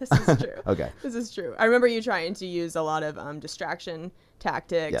 This is true. Okay. This is true. I remember you trying to use a lot of distraction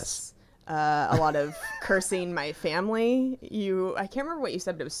tactics. Yes. A lot of cursing my family. I can't remember what you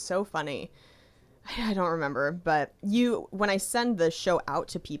said, but it was so funny. I don't remember, but when I send the show out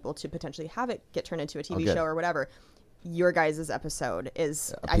to people to potentially have it get turned into a TV show or whatever, your guys' episode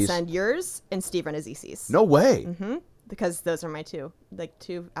is I send yours and Steve Renazzisi's. No way. Mm-hmm. Because those are my two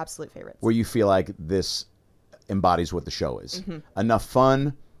absolute favorites. Where you feel like this embodies what the show is. Enough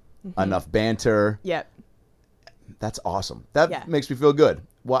fun, enough banter. Yep. That's awesome. That makes me feel good.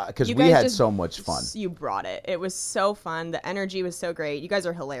 Why? Because we had so much fun. You brought it. It was so fun. The energy was so great. You guys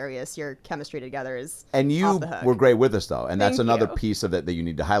are hilarious. Your chemistry together is And you off the hook. were great with us, though. And that's Thank another you. piece of it that you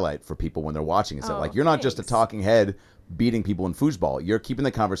need to highlight for people when they're watching. It's that, like, you're not just a thanks. talking head beating people in foosball. You're keeping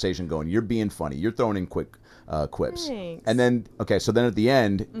the conversation going. You're being funny. You're throwing in quick quips. Thanks. And then, so then at the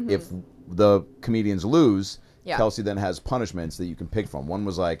end, if the comedians lose, Yeah. Kelsey then has punishments that you can pick from. One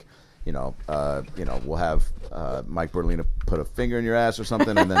was like, we'll have Mike Bertolino put a finger in your ass or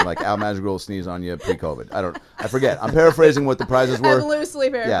something, and then like Al Madrigal will sneeze on you pre-COVID. I forget. I'm paraphrasing what the prizes were. I'm loosely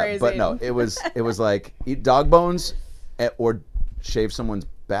paraphrasing. Yeah, but no, it was like eat dog bones or shave someone's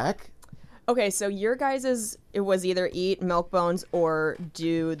back. Okay, so your guys's it was either eat milk bones or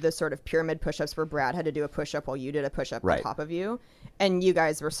do the sort of pyramid push-ups where Brad had to do a push-up while you did a push-up Right. on top of you, and you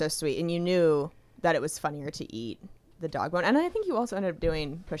guys were so sweet, and you knew that it was funnier to eat the dog bone, and I think you also ended up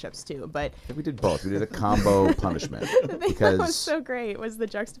doing push-ups too. But I think we did both. We did a combo punishment I think that because was so great. Was the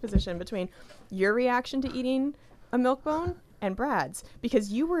juxtaposition between your reaction to eating a milk bone and Brad's,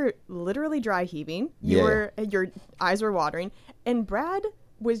 because you were literally dry heaving. Your eyes were watering, and Brad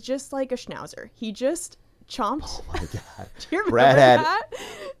was just like a schnauzer. He just chomped. oh my god, Do you remember Brad had that?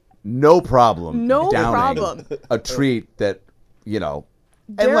 no problem No downing problem. a treat that and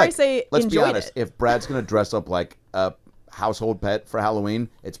Dare I say let's be enjoyed honest, it. if Brad's gonna dress up like a household pet for Halloween,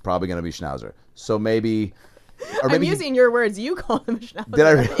 it's probably gonna be Schnauzer. So maybe I'm using your words. You call him a schnauzer. did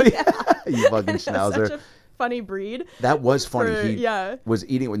I really? Yeah. You fucking That's Schnauzer. such a funny breed. That was funny. For- He yeah. was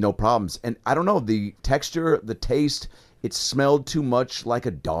eating it with no problems. And I don't know, the texture, the taste, it smelled too much like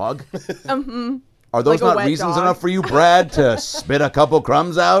a dog. Are those Like a not wet reasons dog. enough for you, Brad, to spit a couple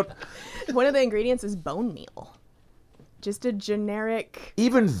crumbs out? One of the ingredients is bone meal. Just a generic.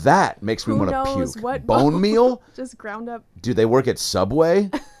 Even that makes me Who want to knows puke. what Bone meal? Just ground up. Do they work at Subway?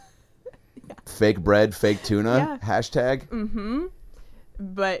 Fake bread, fake tuna? Yeah. Hashtag?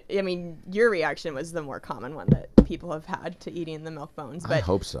 But I mean, your reaction was the more common one that people have had to eating the milk bones. I But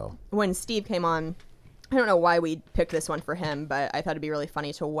hope so. when Steve came on, I don't know why we picked this one for him, but I thought it'd be really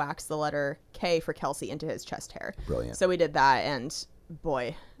funny to wax the letter K for Kelsey into his chest hair. Brilliant. So we did that, and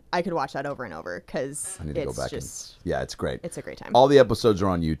boy, I could watch that over and over because I need to go it's back just yeah, it's great. it's a great time. All the episodes are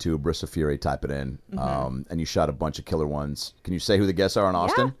on YouTube. Brissa Fury, type it in. And you shot a bunch of killer ones. Can you say who the guests are in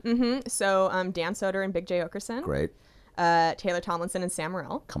Austin? So Dan Soder and Big J Okerson, Great. Taylor Tomlinson and Sam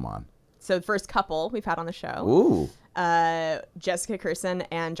Morril. Come on. So the first couple we've had on the show, Ooh. Jessica Curson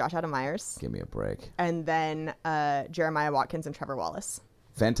and Josh Adam Myers, Give me a break. and then Jeremiah Watkins and Trevor Wallace.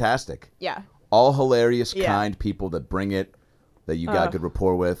 Fantastic. Yeah, All hilarious, Yeah. kind people that bring it, that you got good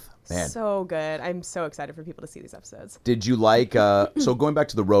rapport with. Man, so good. I'm so excited for people to see these episodes. did you like, so going back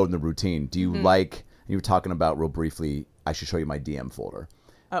to the road and the routine, do you like, you were talking about real briefly, I should show you my DM folder.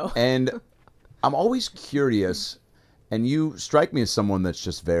 Oh. And I'm always curious, and you strike me as someone that's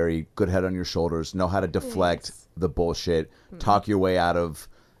just very good head on your shoulders, know how to deflect the bullshit, talk your way out of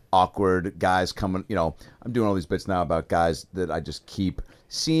awkward guys coming, I'm doing all these bits now about guys that I just keep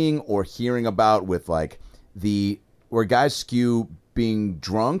seeing or hearing about with like where guys skew being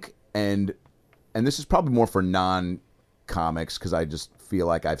drunk and this is probably more for non-comics because I just feel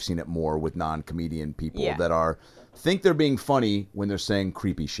like I've seen it more with non-comedian people Yeah. that think they're being funny when they're saying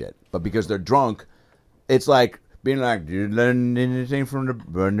creepy shit, but because they're drunk, it's like being like, "Did you learn anything from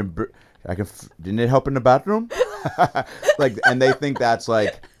didn't it help in the bathroom?" Like, and they think that's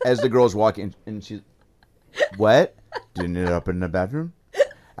like as the girl's walking and she's, "What? Didn't it help in the bathroom?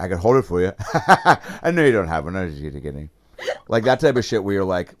 I could hold it for you." I know you don't have one. I just need to get in. Like that type of shit where you're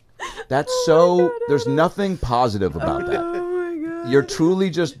like, that's there's nothing positive about that. Oh my god. You're truly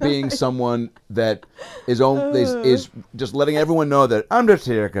just being someone that is just letting everyone know that I'm just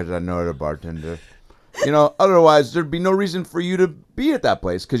here because I know the bartender. Otherwise there'd be no reason for you to be at that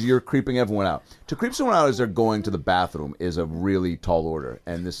place because you're creeping everyone out. To creep someone out as they're going to the bathroom is a really tall order,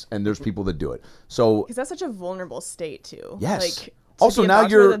 and there's people that do it. So Because that's such a vulnerable state too. Yes. Like, Also, be now about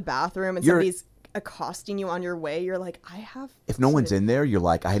to go you're- to the bathroom and you're somebody's accosting you on your way, you're like, I have. If no one's in there, you're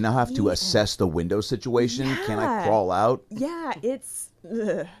like, I now have to assess the window situation. Yeah. Can I crawl out? Yeah,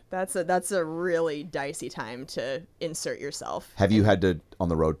 that's a really dicey time to insert yourself. Have you had to, on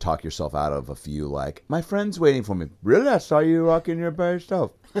the road, talk yourself out of a few, like, my friend's waiting for me? Really? I saw you walking here by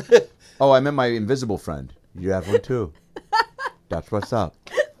yourself. Oh, I met my invisible friend. You have one too. That's what's up.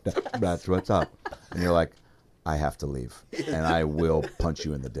 That's what's up. And you're like, I have to leave. And I will punch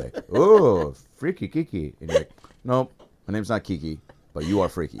you in the dick. Oh, freaky Kiki. And you're like, nope, my name's not Kiki, but you are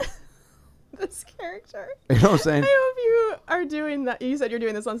freaky. This character. You know what I'm saying? I hope you are doing that. You said you're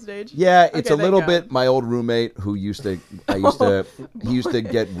doing this on stage? Yeah, it's Okay, a little thank God. bit my old roommate who he used to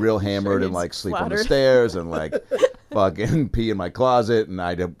get real hammered and like sleep on the splattered. stairs and like fucking pee in my closet, and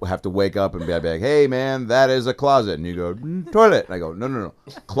I'd have to wake up and be like, hey man, that is a closet. And you go, toilet. And I go, no,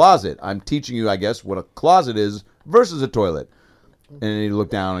 closet. I'm teaching you, I guess, what a closet is versus a toilet. And then you look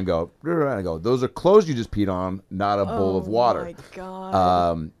down and go, and I go, those are clothes you just peed on, not a bowl of water. Oh my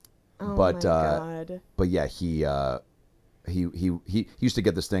God. But my God. but yeah, he used to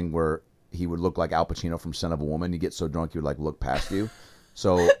get this thing where he would look like Al Pacino from Son of a Woman. He'd get so drunk he would like look past you.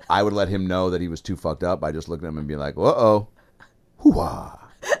 So I would let him know that he was too fucked up by just looking at him and being like, uh-oh, hoo-ah.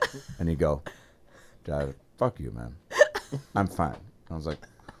 And he'd go, fuck you, man. I'm fine. I was like,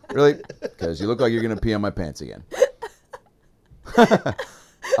 really? Because you look like you're going to pee on my pants again.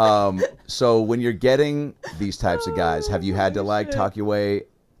 So when you're getting these types of guys, have you had to like talk your way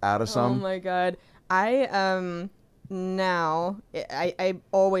out of some? Oh my God. I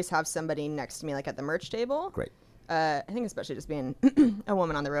always have somebody next to me, like at the merch table. Great. I think especially just being a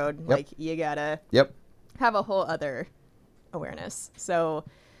woman on the road, like you gotta have a whole other awareness. So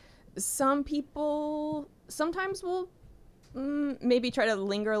some people sometimes will maybe try to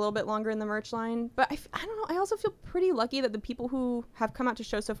linger a little bit longer in the merch line, but I don't know. I also feel pretty lucky that the people who have come out to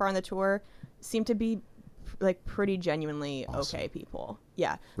shows so far on the tour seem to be like pretty genuinely okay people.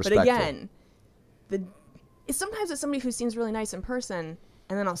 Yeah. Respectful. But again, sometimes it's somebody who seems really nice in person,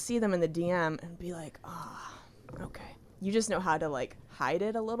 and then I'll see them in the DM and be like, okay. You just know how to like hide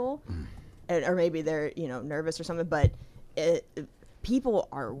it a little, or maybe they're nervous or something. But people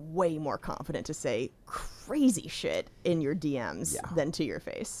are way more confident to say crazy shit in your DMs than to your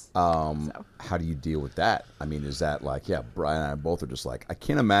face. How do you deal with that? I mean, is that like, Brian and I both are just like, I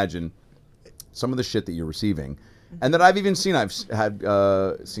can't imagine some of the shit that you're receiving, and that I've even seen. I've had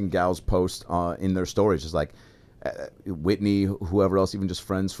seen gals post in their stories, just like Whitney, whoever else, even just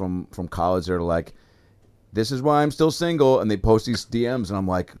friends from college. They're like, this is why I'm still single, and they post these DMs, and I'm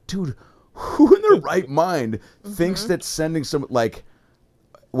like, dude, who in their right mind thinks that sending some, like,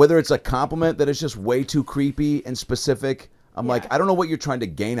 whether it's a compliment that is just way too creepy and specific, I'm like, I don't know what you're trying to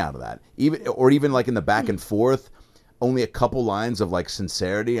gain out of that. Even like in the back and forth, only a couple lines of like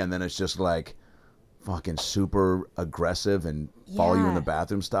sincerity, and then it's just like fucking super aggressive and follow you in the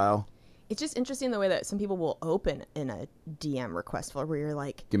bathroom style. It's just interesting the way that some people will open in a DM request where you're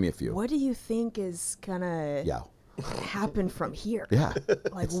like, give me a few. What do you think is gonna happen from here? Yeah.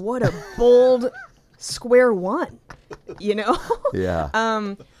 Like, what a bold square one,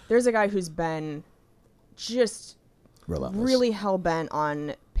 Yeah. There's a guy who's been just Relentless. really hell-bent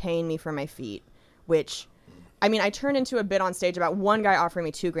on paying me for my feet, which, I mean, I turned into a bit on stage about one guy offering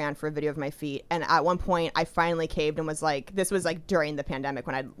me $2,000 for a video of my feet. And at one point I finally caved and was like, this was like during the pandemic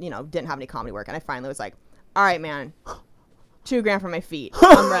when I, didn't have any comedy work. And I finally was like, all right, man, $2,000 for my feet.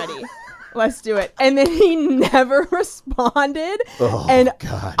 I'm ready. Let's do it. And then he never responded. Oh, and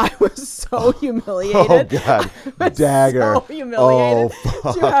God. I was so humiliated. Oh, God. I was Dagger. so humiliated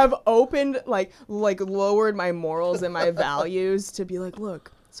Oh, to have opened, like lowered my morals and my values to be like,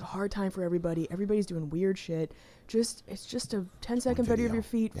 look, it's a hard time for everybody. Everybody's doing weird shit. It's just a 10-second video of your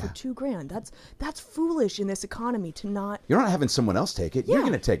feet for $2,000. That's foolish in this economy to not. You're not having someone else take it. You're Yeah.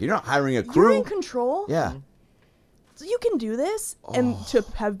 going to take it. You're not hiring a crew. You're in control. Yeah. So you can do this. And to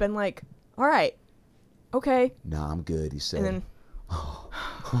have been like, all right, okay. Nah, I'm good, he said. And then oh,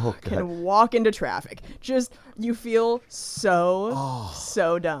 God. can walk into traffic. Just, you feel so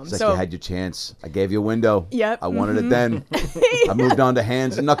dumb. It's like so you had your chance. I gave you a window. Yep. I wanted it then. I moved on to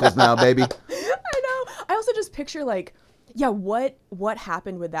hands and knuckles now, baby. I know. I also just picture like, what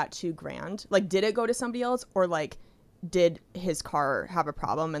happened with that $2,000? Like, did it go to somebody else, or like, did his car have a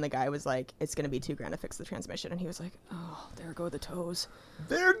problem and the guy was like, it's gonna be $2,000 to fix the transmission, and he was like, oh, there go the toes.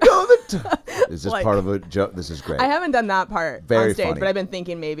 There go the Is this Like- part of a joke? This is great. I haven't done that part Very on stage, funny. but I've been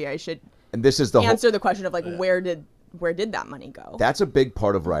thinking maybe I should And this is the answer the question of like, where did where did that money go? That's a big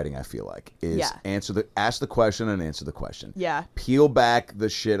part of writing, I feel like, is Yeah. ask the question and answer the question. Yeah. Peel back the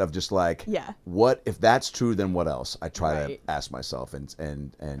shit of just like, Yeah. what if that's true, then what else? I try to Right. ask myself,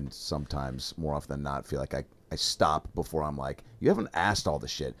 and sometimes more often than not feel like I stop before I'm like, you haven't asked all the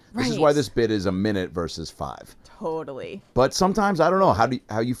shit. This is why Right. this bit is a minute versus 5. Totally. But sometimes I don't know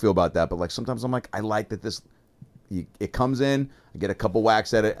how you feel about that, but like sometimes I'm like, I like that it comes in, I get a couple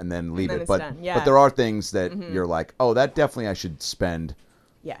whacks at it, and then leave then it. it's But done. Yeah. but there are things that you're like, oh, that definitely I should spend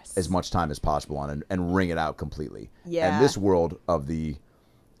Yes. as much time as possible on and wring it out completely. Yeah. And this world of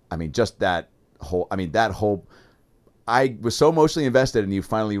just that whole, I was so emotionally invested in you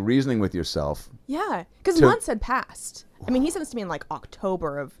finally reasoning with yourself. Yeah, because months had passed. I mean, he sent this to me in like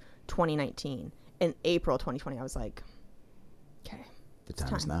October of 2019. In April 2020, I was like, okay. The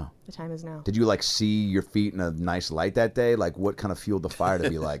time is now. The time is now. Did you like see your feet in a nice light that day? Like what kind of fueled the fire to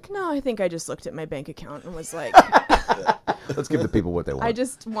be like, No, I think I just looked at my bank account and was like, let's give the people what they want. I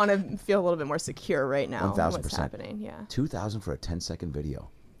just want to feel a little bit more secure right now. 1000%. What's happening? Yeah. 2,000 for a 10-second video.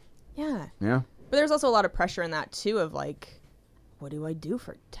 Yeah. Yeah. But there's also a lot of pressure in that too of like, what do I do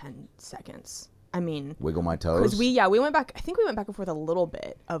for 10 seconds? I mean, Wiggle my toes. because we went back. I think we went back and forth a little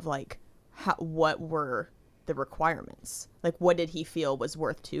bit of like, what were the requirements? Like, what did he feel was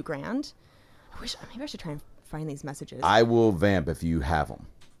worth $2,000? Maybe I should try and find these messages. I will vamp if you have them.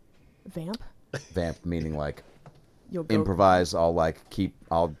 Vamp. Vamp meaning like You'll go. improvise.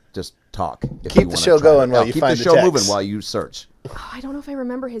 I'll just talk. If Keep you the wanna show try it. going while I'll you keep find the the show text. moving while you search. Oh, I don't know if I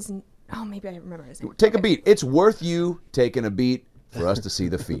remember his. Oh, maybe I remember his name. Take a beat. It's worth you taking a beat for us to see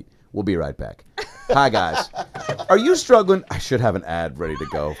the feet. We'll be right back. Hi, guys. Are you struggling? I should have an ad ready to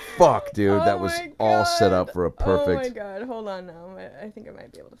go. Fuck, dude. That was my all set up God. for a Oh my perfect. god! Hold on now. I think I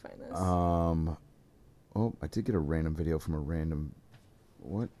might be able to find this. Oh, I did get a random video from a random.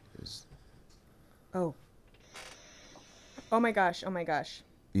 What is. Oh. Oh my gosh! Oh my gosh!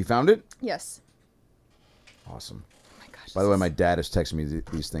 You found it? Yes. Awesome. Oh my gosh! By the way, my dad is texting me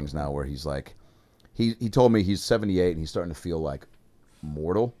these things now where he's like, he told me he's 78 and he's starting to feel like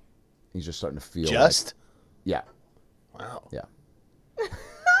mortal. He's just starting to feel Just? yeah. Wow. Yeah.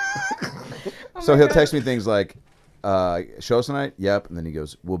 So he'll text me things like, show us tonight? Yep. And then he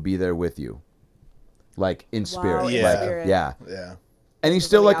goes, we'll be there with you. Like in spirit. Wow, in Like, spirit. yeah. Yeah. And he's Is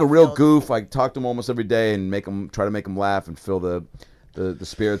still really like a real outfield. goof. I talk to him almost every day and try to make him laugh and fill the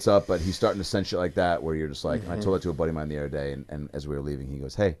spirits up. But he's starting to send shit like that where you're just like, and I told that to a buddy of mine the other day. And as we were leaving, he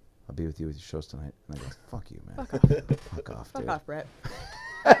goes, hey, I'll be with you with your shows tonight. And I go, fuck you, man. Fuck off, Fuck dude. off, Brett.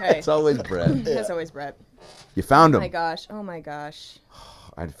 Okay. It's always Brett. It's always Brett. You found Oh him. my gosh! Oh my gosh!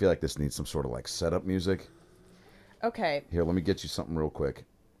 I feel like this needs some sort of like setup music. Okay. Here, let me get you something real quick.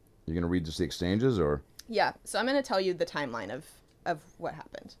 You're gonna read just the exchanges, or Yeah. So I'm gonna tell you the timeline of what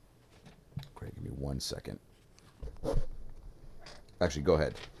happened. great? Give me 1 second. Actually, go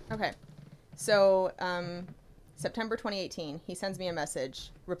ahead. Okay. So, September 2018, he sends me a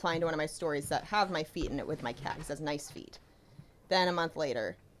message replying to one of my stories that have my feet in it with my cat. He says, nice feet. Then a month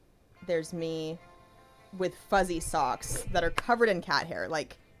later, there's me with fuzzy socks that are covered in cat hair,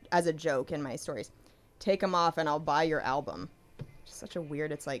 like as a joke in my stories. Take them off and I'll buy your album. Just such a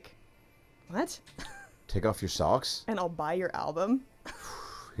weird, it's like, what? Take off your socks. And I'll buy your album?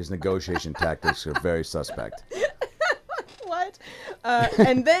 His negotiation tactics are very suspect. What?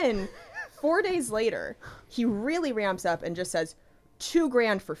 And then 4 days later, he really ramps up and just says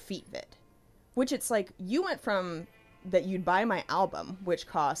 $2,000 for FeetVid, which it's like you went from that you'd buy my album, which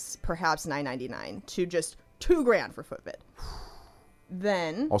costs perhaps $9.99, to just $2,000 for FootVid.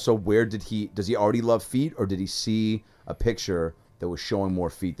 Then Also, does he already love feet, or did he see a picture that was showing more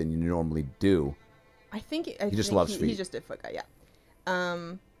feet than you normally do? I think just loves feet. He's just a foot guy, yeah.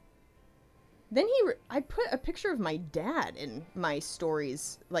 Then I put a picture of my dad in my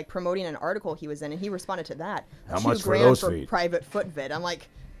stories, like promoting an article he was in, and he responded to that. How much for $2,000 those for feet? private foot vid. I'm like,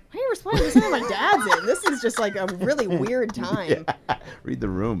 why are you responding to something my dad's in? This is just like a really weird time. Read the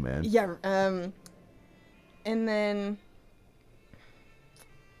room, man. Yeah. And then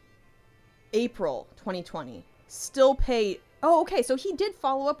April 2020, still pay. Oh, okay. So he did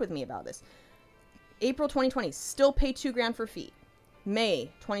follow up with me about this. April 2020, still pay $2,000 for feet. May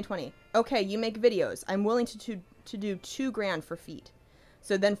 2020, okay, you make videos. I'm willing to do $2,000 for feet.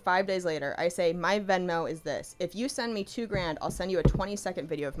 So then 5 days later, I say, my Venmo is this. If you send me $2,000, I'll send you a 20-second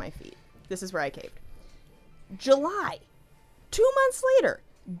video of my feet. This is where I caved. July, 2 months later,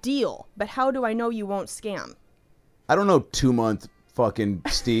 deal. But how do I know you won't scam? I don't know 2 month fucking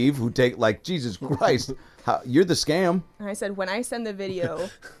Steve who take like Jesus Christ. You're the scam. And I said, when I send the video,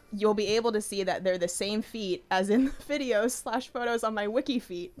 you'll be able to see that they're the same feet as in the videos / photos on my wiki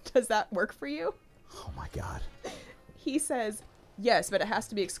feet. Does that work for you? Oh my God. He says, yes, but it has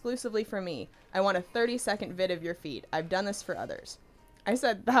to be exclusively for me. I want a 30-second vid of your feet. I've done this for others. I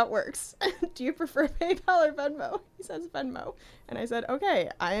said, that works. Do you prefer PayPal or Venmo? He says Venmo. And I said, okay,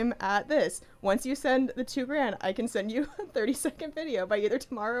 I'm at this. Once you send the $2,000, I can send you a 30-second video by either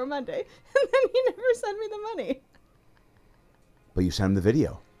tomorrow or Monday. And then he never sent me the money. But you sent him the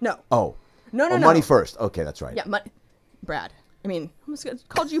video. No. Oh. No. Money first. Okay, that's right. Yeah, Brad. I mean, I almost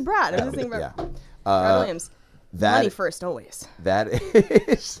called you Brad. I was thinking about Brad Williams. Money first, always. That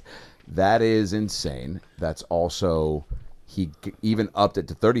is insane. That's also... He even upped it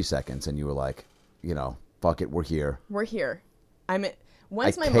to 30 seconds, and you were like, fuck it, we're here. We're here.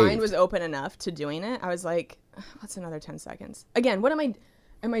 Once my mind was open enough to doing it, I was like, what's another 10 seconds? Again, what am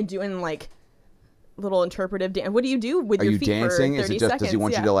I doing, like, little interpretive dance? What do you do with your feet for 30 seconds? Are you dancing? Is it just, does he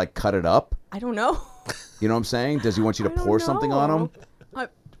want you to, like, cut it up? I don't know. You know what I'm saying? Does he want you to pour something on him?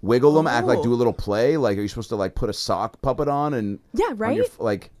 Wiggle them, act like, do a little play? Like, are you supposed to, like, put a sock puppet on and... Yeah, right?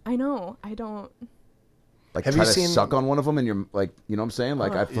 I know. I don't... Like, have try to suck on one of them and you're like, you know what I'm saying?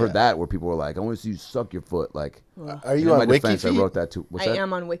 Like, I've heard that where people were like, I want to see you suck your foot. Like, are you on Wiki Feet? I wrote that too. I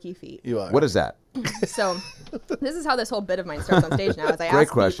am on Wiki Feet. You are. What is that? So, this is how this whole bit of mine starts on stage now. Is I Great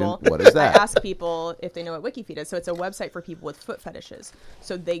ask question. People, what is that? I ask people if they know what Wiki Feet is. So, it's a website for people with foot fetishes.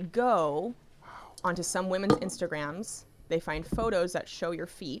 So, they go onto some women's Instagrams. They find photos that show your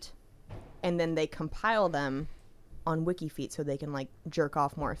feet. And then they compile them on Wiki Feet so they can, like, jerk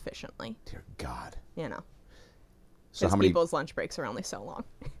off more efficiently. Dear God. You know. So because people's lunch breaks are only so long.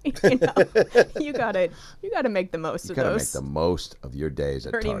 You gotta make the most of those. You gotta make the most of your days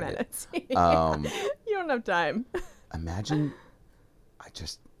at 30 Target. Minutes. You don't have time. Imagine,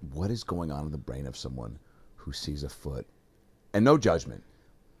 what is going on in the brain of someone who sees a foot, and no judgment,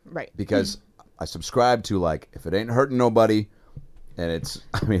 right? Because I subscribe to, like, if it ain't hurting nobody, and it's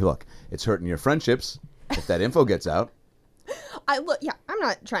hurting your friendships if that info gets out. I'm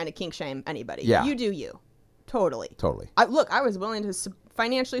not trying to kink shame anybody. Yeah. You do you. Totally. I was willing to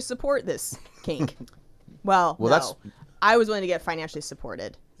financially support this kink. Well, no. I was willing to get financially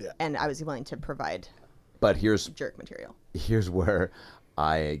supported, and I was willing to provide. But here's jerk material. Here's where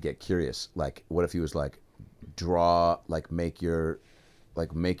I get curious. Like, what if he was like, make your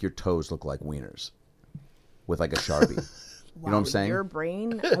toes look like wieners, with like a Sharpie. Wow, you know what I'm saying? Your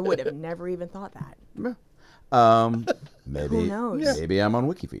brain, I would have never even thought that. Yeah. Maybe, who knows? Maybe I'm on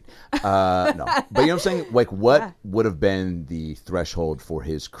WikiFeet. No, but you know what I'm saying? Like, what would have been the threshold for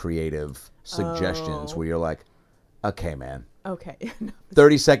his creative suggestions where you're like, okay, man. Okay.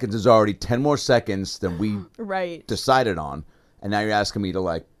 30 seconds is already 10 more seconds than we decided on. And now you're asking me to,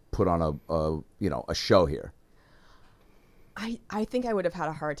 like, put on a show here. I think I would have had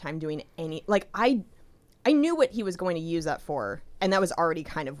a hard time doing any, like, I knew what he was going to use that for, and that was already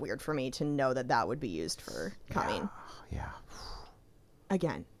kind of weird for me to know that would be used for coming. Yeah.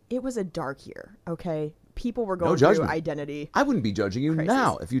 Again, it was a dark year, okay? People were going through identity. I wouldn't be judging you crisis.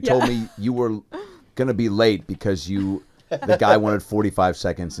 now if you told me you were going to be late because the guy wanted 45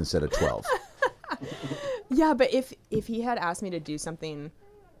 seconds instead of 12. Yeah, but if he had asked me to do something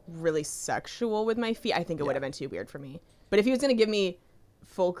really sexual with my feet, I think it would have been too weird for me. But if he was going to give me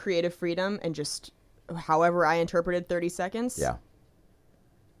full creative freedom and just however I interpreted 30 seconds. Yeah.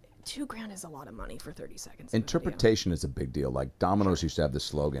 $2,000 is a lot of money for 30 seconds. Interpretation is a big deal. Like, Domino's used to have this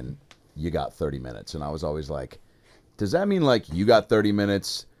slogan, you got 30 minutes. And I was always like, does that mean, like, you got 30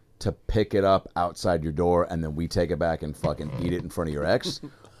 minutes to pick it up outside your door and then we take it back and fucking eat it in front of your ex?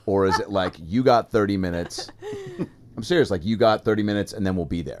 Or is it like, you got 30 minutes? I'm serious. Like, you got 30 minutes and then we'll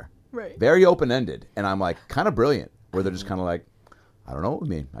be there. Right. Very open-ended. And I'm like, kind of brilliant. Where they're just kind of like, I don't know what I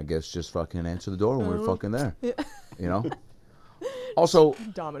mean. I guess just fucking answer the door when we're fucking there. Yeah. You know? Also,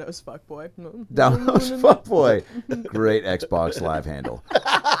 Domino's fuckboy. Domino's fuckboy. Great Xbox Live handle.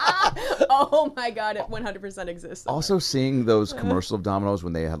 Oh my God, it 100% exists. Also, seeing those commercials of Domino's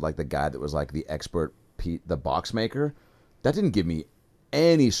when they had like the guy that was like the expert, the box maker, that didn't give me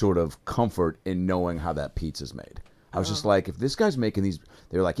any sort of comfort in knowing how that pizza's made. I was just like, if this guy's making these,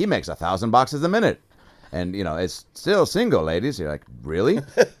 they were like, he makes 1,000 boxes a minute. And, you know, it's still single, ladies. You're like, really?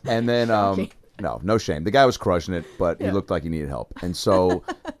 And then, no shame. The guy was crushing it, but he looked like he needed help. And so,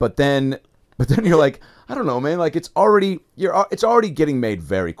 but then you're like, I don't know, man. Like, it's already getting made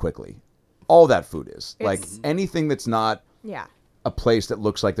very quickly. All that food is. Like, anything that's not a place that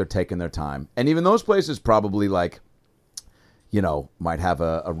looks like they're taking their time. And even those places probably, like, you know, might have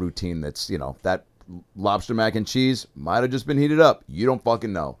a routine that's, you know, that lobster mac and cheese might have just been heated up. You don't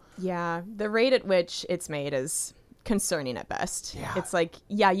fucking know. Yeah, the rate at which it's made is concerning at best. Yeah. It's like,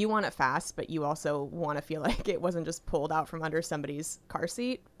 yeah, you want it fast, but you also want to feel like it wasn't just pulled out from under somebody's car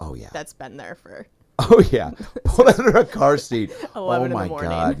seat. Oh, yeah. That's been there for Oh yeah, pull it under a car seat. 11 Oh in the my morning.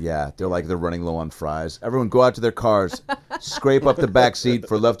 God, yeah. They're running low on fries. Everyone go out to their cars, scrape up the back seat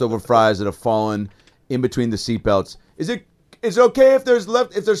for leftover fries that have fallen in between the seatbelts. Is it okay if there's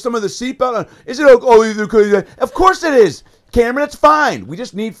some of the seatbelt on? Is it okay? Oh, of course it is, Cameron. It's fine. We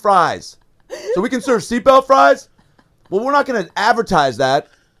just need fries, so we can serve seatbelt fries. Well, we're not going to advertise that.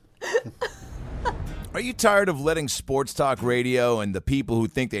 Are you tired of letting sports talk radio and the people who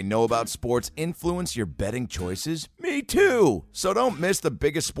think they know about sports influence your betting choices? Me too! So don't miss the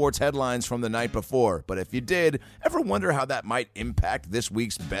biggest sports headlines from the night before. But if you did, ever wonder how that might impact this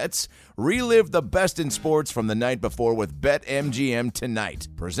week's bets? Relive the best in sports from the night before with BetMGM tonight.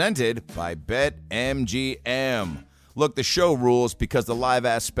 Presented by BetMGM. Look, the show rules because the live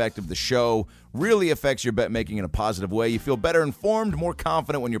aspect of the show really affects your bet making in a positive way. You feel better informed, more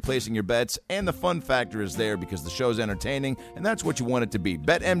confident when you're placing your bets, and the fun factor is there because the show's entertaining, and that's what you want it to be.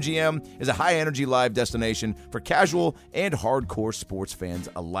 BetMGM is a high-energy live destination for casual and hardcore sports fans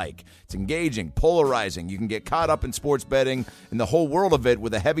alike. It's engaging, polarizing. You can get caught up in sports betting and the whole world of it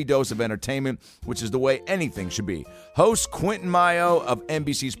with a heavy dose of entertainment, which is the way anything should be. Hosts Quentin Mayo of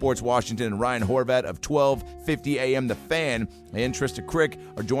NBC Sports Washington and Ryan Horvat of 1250 AM The Fan and Trista Crick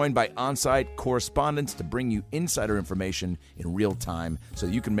are joined by on-site correspondents to bring you insider information in real time so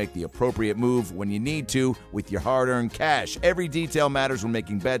you can make the appropriate move when you need to with your hard-earned cash. Every detail matters when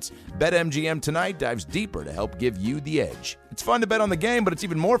making bets. BetMGM tonight dives deeper to help give you the edge. It's fun to bet on the game, but it's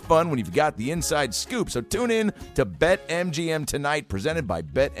even more fun when you've got the inside scoop. So tune in to BetMGM tonight, presented by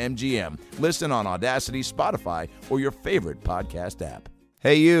BetMGM. Listen on Audacity, Spotify, or your favorite podcast app.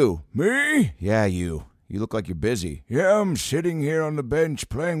 Hey, you. Me? Yeah, you. You look like you're busy. Yeah, I'm sitting here on the bench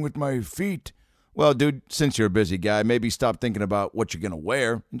playing with my feet. Well, dude, since you're a busy guy, maybe stop thinking about what you're going to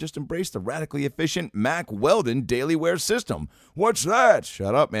wear and just embrace the radically efficient Mack Weldon Daily Wear System. What's that?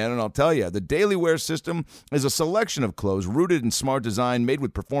 Shut up, man, and I'll tell you. The Daily Wear System is a selection of clothes rooted in smart design, made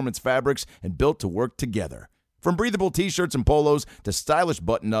with performance fabrics, and built to work together. From breathable t-shirts and polos to stylish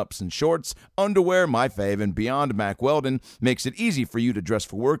button-ups and shorts, underwear, my fave, and beyond, Mack Weldon makes it easy for you to dress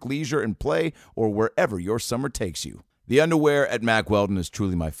for work, leisure, and play, or wherever your summer takes you. The underwear at Mack Weldon is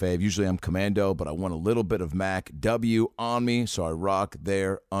truly my fave. Usually I'm commando, but I want a little bit of Mack W on me, so I rock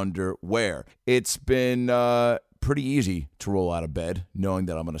their underwear. It's been pretty easy to roll out of bed knowing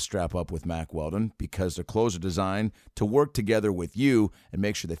that I'm going to strap up with Mack Weldon because their clothes are designed to work together with you and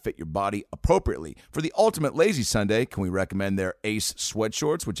make sure they fit your body appropriately. For the ultimate lazy Sunday, can we recommend their Ace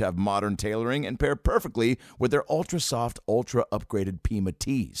sweatshorts, which have modern tailoring and pair perfectly with their ultra-soft, ultra-upgraded Pima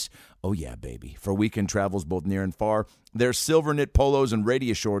tees. Oh yeah, baby. For weekend travels both near and far, their silver knit polos and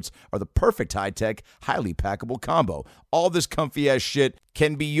radius shorts are the perfect high-tech, highly packable combo. All this comfy-ass shit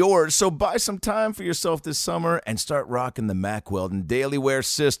can be yours, so buy some time for yourself this summer and start rocking the Mack Weldon Daily Wear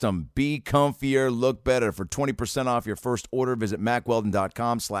System. Be comfier, look better. For 20% off your first order, visit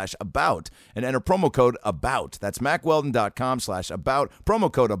MackWeldon.com/about and enter promo code ABOUT. That's MackWeldon.com/about,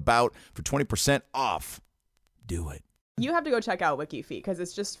 promo code ABOUT for 20% off. Do it. You have to go check out WikiFeet because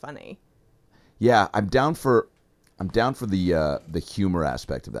it's just funny. Yeah, I'm down for the humor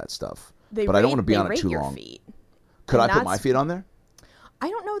aspect of that stuff. But I don't want to be on it too long. Feet. Could And I put my feet on there? I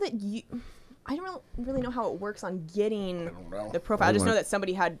don't know that I don't really know how it works on getting the profile. I just know that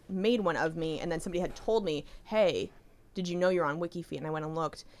somebody had made one of me, and then somebody had told me, "Hey, did you know you're on WikiFeet?" And I went and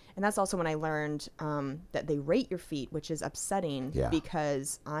looked, and that's also when I learned that they rate your feet, which is upsetting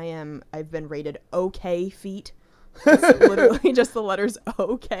because I've been rated OK feet. It's literally just the letters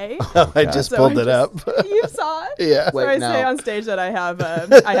OK. I just pulled it up. You saw it? Yeah. So I say on stage that I have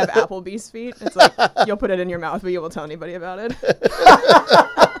Applebee's feet. It's like you'll put it in your mouth, but you won't tell anybody about it.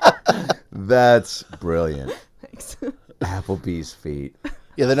 That's brilliant. Thanks. Applebee's feet.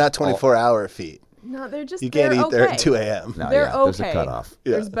 Yeah, they're not 24-hour feet. No, they're just You can't eat there okay. at 2 a.m. No, They're There's a okay. cutoff.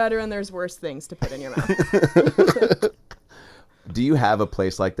 There's better and there's worse things to put in your mouth. Do you have a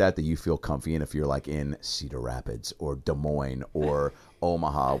place like that you feel comfy in if you're like in Cedar Rapids or Des Moines or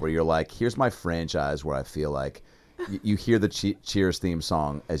Omaha where you're like, here's my franchise where I feel like you hear the Cheers theme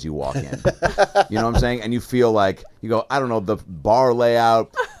song as you walk in. You know what I'm saying? And you feel like, you go, I don't know, the bar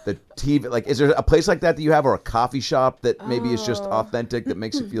layout, the TV. Like, is there a place like that you have or a coffee shop that maybe is just authentic that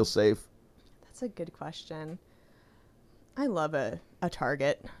makes you feel safe? That's a good question. I love a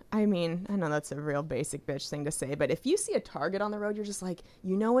Target. I mean, I know that's a real basic bitch thing to say, but if you see a Target on the road, you're just like,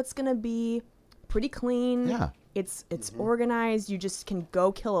 you know it's going to be pretty clean. Yeah. It's organized. You just can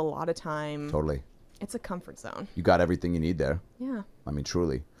go kill a lot of time. Totally. It's a comfort zone. You got everything you need there. Yeah. I mean,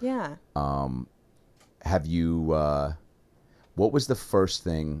 truly. Yeah. Have you, what was the first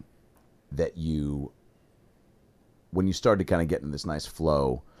thing that you, when you started kind of getting this nice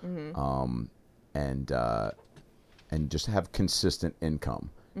flow, and just have consistent income.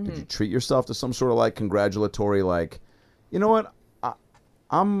 Did you treat yourself to some sort of like congratulatory, like, you know what,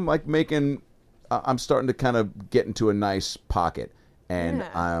 I'm like making, I'm starting to kind of get into a nice pocket, and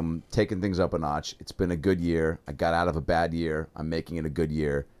I'm taking things up a notch. It's been a good year. I got out of a bad year. I'm making it a good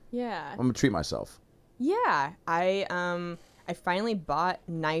year. Yeah. I'm gonna treat myself. Yeah. I finally bought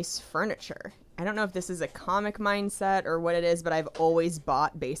nice furniture. I don't know if this is a comic mindset or what it is, but I've always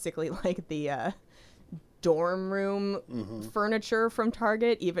bought basically like the dorm room furniture from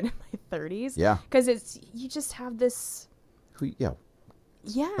Target, even in my 30s. Yeah. Because you just have this. Yeah.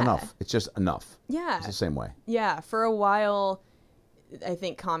 Enough. It's just enough. Yeah. It's the same way. Yeah. For a while, I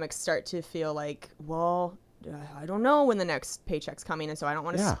think comics start to feel like, well, I don't know when the next paycheck's coming, and so I don't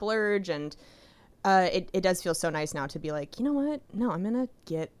want to splurge. And it does feel so nice now to be like, you know what? No, I'm going to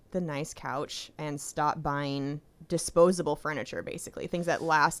get the nice couch and stop buying disposable furniture, basically. Things that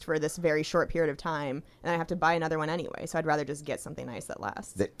last for this very short period of time, and I have to buy another one anyway. So I'd rather just get something nice that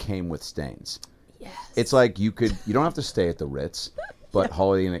lasts. That came with stains. Yes. It's like you don't have to stay at the Ritz, but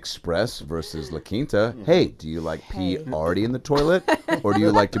Holiday Inn Express versus La Quinta. Hey, do you like pee already in the toilet, or do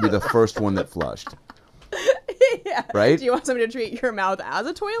you like to be the first one that flushed? Yeah. Right? Do you want somebody to treat your mouth as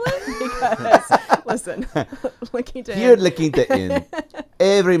a toilet? Because, listen, La Quinta Here at Inn. La Quinta Inn,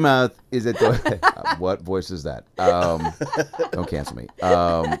 every mouth is a toilet. What voice is that? Don't cancel me.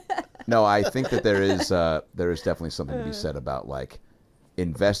 No, I think that there is definitely something to be said about like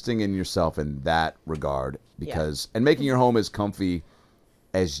investing in yourself in that regard, because and making your home as comfy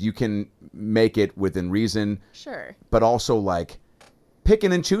as you can make it within reason. Sure. But also like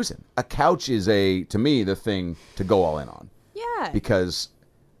picking and choosing. A couch is to me the thing to go all in on. Yeah. Because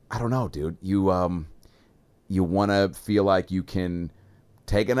I don't know, dude. You want to feel like you can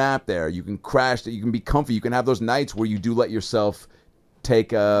take a nap there. You can crash. You can be comfy. You can have those nights where you do let yourself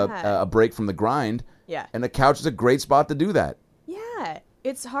take a break from the grind. Yeah. And the couch is a great spot to do that. Yeah.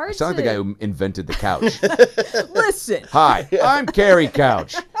 It's hard I sound like the guy who invented the couch. Listen. Hi, I'm Carrie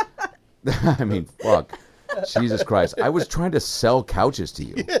Couch. I mean, fuck. Jesus Christ. I was trying to sell couches to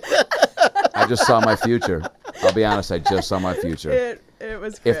you. I just saw my future. I'll be honest, I just saw my future. It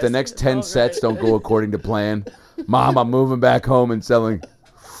was If the next 10 sets don't go according to plan, Mom, I'm moving back home and selling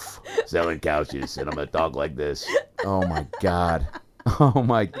couches, and I'm going to talk like this. Oh, my God. Oh,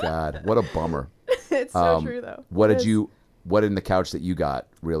 my God. What a bummer. It's so true, though. What in the couch that you got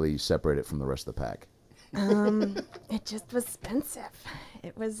really separated from the rest of the pack? It just was expensive.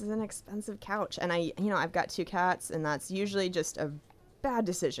 It was an expensive couch. And I've got 2 cats, and that's usually just a bad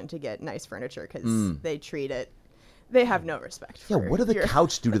decision to get nice furniture because they treat it. They have no respect for what did the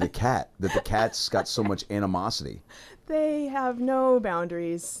couch do to the cat that the cat's got so much animosity? They have no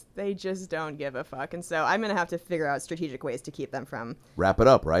boundaries. They just don't give a fuck. And so I'm going to have to figure out strategic ways to keep them from... Wrap it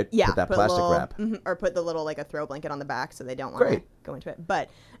up, right? Yeah. Put that plastic wrap. Or put the little, like a throw blanket on the back so they don't want to go into it. But,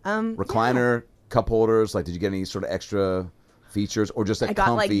 recliner, cup holders, like did you get any sort of extra features or just I got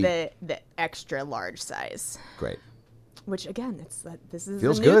comfy... like the extra large size. Great. Which again, this is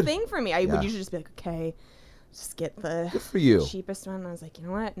Feels a new good. thing for me. I would usually just be like, okay, just get the Good for you. cheapest one. And I was like, you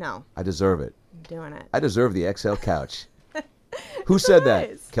know what? No, I deserve it. I'm doing it. I deserve the XL couch. Who said that?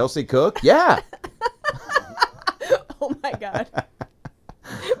 Nice. Kelsey Cook? Yeah. Oh my God.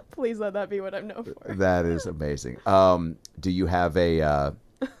 Please let that be what I'm known for. That is amazing. Do you have a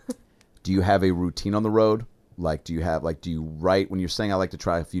routine on the road? Like, do you write when you're saying I like to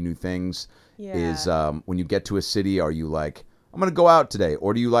try a few new things? Yeah. Is when you get to a city, are you like, I'm going to go out today?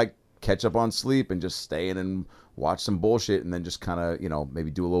 Or do you like catch up on sleep and just stay in and watch some bullshit and then just kind of,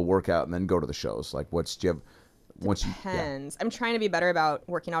 maybe do a little workout and then go to the shows? Like, Depends. I'm trying to be better about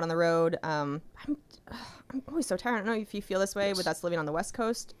working out on the road. I'm always so tired. I don't know if you feel this way with us living on the West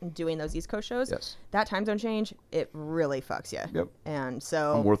Coast and doing those East Coast shows. Yes. That time zone change, it really fucks you. Yep. And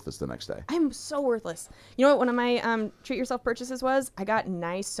so I'm worthless the next day. I'm so worthless. You know what? One of my treat yourself purchases was I got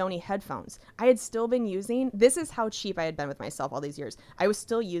nice Sony headphones. I had still been using. This is how cheap I had been with myself all these years. I was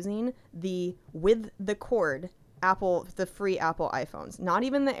still using with the cord the free Apple iPhones, not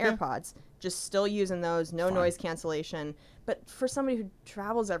even the AirPods. Just still using those, no noise cancellation. But for somebody who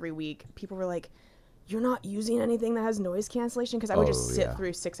travels every week, people were like, "You're not using anything that has noise cancellation?" Because I would just sit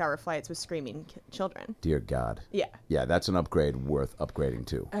through 6-hour flights with screaming children. Dear God. Yeah. Yeah, that's an upgrade worth upgrading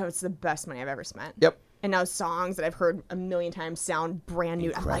too. Oh, it's the best money I've ever spent. Yep. And now songs that I've heard a million times sound brand new.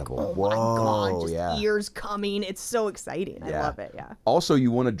 Incredible. I'm like, oh my God, just yeah. ears coming. It's so exciting. I Yeah. love it. Yeah. Also,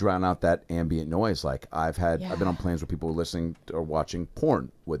 you want to drown out that ambient noise. Like I've been on planes where people are listening or watching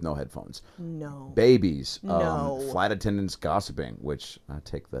porn with no headphones. No. Babies. No. Flight attendants gossiping, which I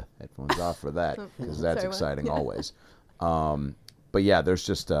take the headphones off for that because that's Sorry, what? exciting always. But yeah, there's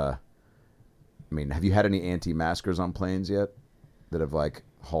just I mean, have you had any anti-maskers on planes yet that have like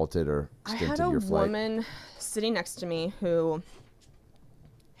halted or stinted your flight? I had a woman sitting next to me who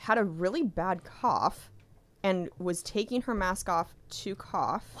had a really bad cough and was taking her mask off to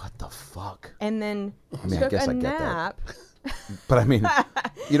cough. What the fuck? And then I took a nap. But I mean,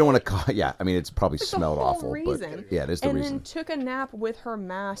 you don't want to cough. Yeah, I mean, it's probably smelled the whole awful. reason. But yeah, it is the and reason. then took a nap with her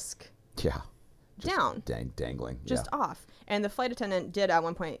mask down. Dangling. Just off. And the flight attendant did at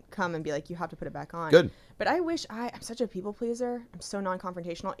one point come and be like, you have to put it back on. Good. But I wish I'm such a people pleaser. I'm so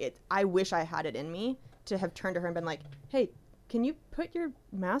non-confrontational. I wish I had it in me to have turned to her and been like, hey, can you put your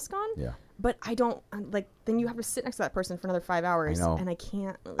mask on? Yeah. But I don't, then you have to sit next to that person for another 5 hours. I know. And I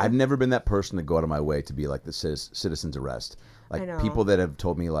can't. I've never been that person to go out of my way to be like the citizen's arrest. Like I know. people that have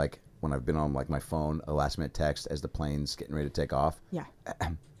told me like when I've been on like my phone, a last minute text as the plane's getting ready to take off. Yeah.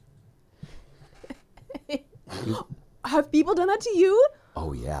 Have people done that to you?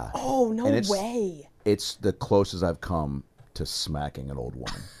 Oh yeah. Oh, no way. It's the closest I've come to smacking an old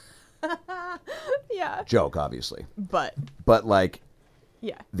woman. Yeah. Joke, obviously. But like,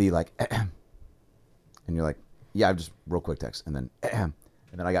 yeah. the like, and you're like, yeah, I just real quick text, and then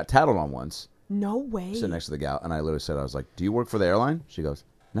I got tattled on once. No way. Sitting next to the gal, and I literally said, I was like, do you work for the airline? She goes,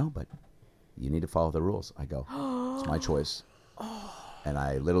 no, but you need to follow the rules. I go, it's my choice. And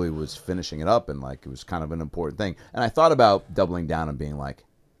I literally was finishing it up, and like it was kind of an important thing. And I thought about doubling down and being like,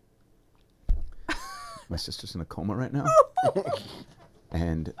 my sister's in a coma right now.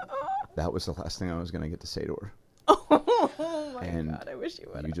 And that was the last thing I was going to get to say to her. Oh my God, I wish you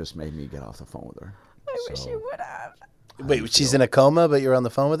would. You just made me get off the phone with her. I wish you would have. Wait, she's in a coma, but you're on the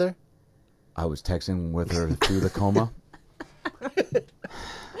phone with her? I was texting with her through the coma.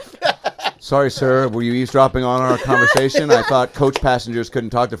 Sorry, sir. Were you eavesdropping on our conversation? I thought coach passengers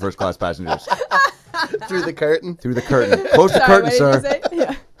couldn't talk to first class passengers. Through the curtain? Through the curtain. Close the Sorry, curtain, what sir. did you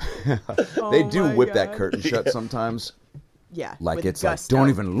say? Yeah. They Oh do my whip that God. curtain shut sometimes. Yeah. Like with it's like, gusto. don't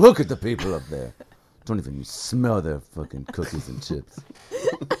even look at the people up there. Don't even smell their fucking cookies and chips.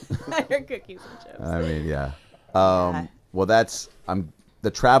 Your cookies and chips. I mean, yeah. Well,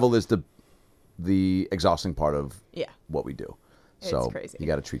 the travel is the exhausting part of what we do. So It's crazy. you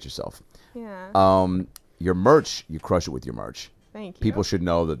got to treat yourself. Yeah. Your merch, you crush it with your merch. Thank you. People should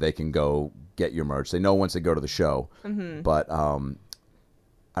know that they can go get your merch. They know once they go to the show. Mm-hmm. But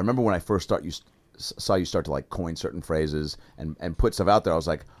I remember when I first saw you start to like coin certain phrases and put stuff out there. I was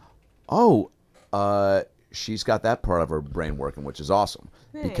like, oh, she's got that part of her brain working, which is awesome.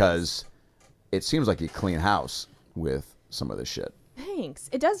 Thanks. Because it seems like you clean house with some of this shit. Thanks.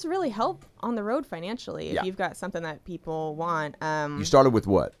 It does really help on the road financially if Yeah. you've got something that people want. You started with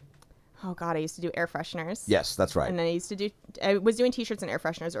what? Oh God, I used to do air fresheners. Yes, that's right. And then I was doing t-shirts and air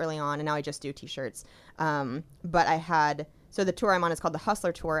fresheners early on, and now I just do t-shirts. But so the tour I'm on is called the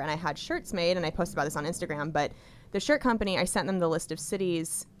Hustler Tour, and I had shirts made, and I posted about this on Instagram. But the shirt company, I sent them the list of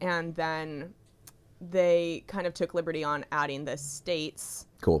cities, and then they kind of took liberty on adding the states.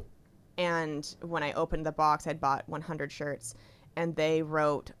 Cool. And when I opened the box, I'd bought 100 shirts, and they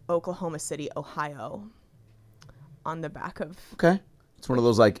wrote Oklahoma City, Ohio on the back of. Okay. It's one of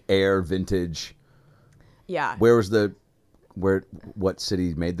those like air vintage. Yeah. What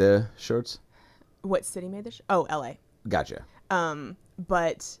city made the shirts? What city made this? Oh, LA. Gotcha.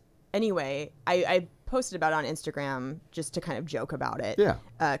 But anyway, I posted about it on Instagram just to kind of joke about it. Yeah.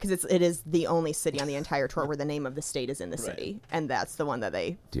 Because it is the only city on the entire tour where the name of the state is in the city, and that's the one that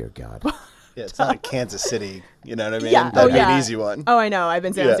they. Dear God. Yeah, it's not like Kansas City. You know what I mean? Yeah. That'd Oh, be yeah. an easy one. Oh, I know. I've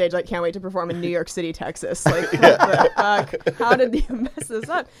been saying on Yeah. stage, like, can't wait to perform in New York City, Texas. Like, what the fuck? How did you mess this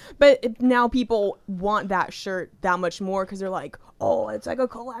up? But now people want that shirt that much more because they're like, oh, it's like a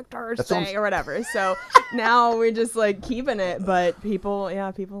collector's That's what thing or whatever. So now we're just like keeping it, but people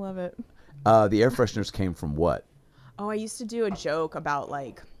love it. The air fresheners came from what? Oh, I used to do a joke about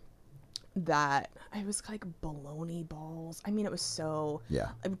like that. It was like baloney balls. I mean, it was so. Yeah.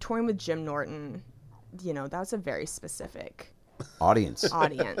 I'm touring with Jim Norton. You know, that was a very specific Audience.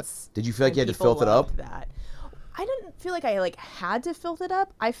 audience. Did you feel like And you had to people filth it up? loved that. I didn't feel like I like had to filth it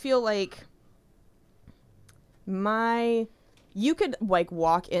up. I feel like you could like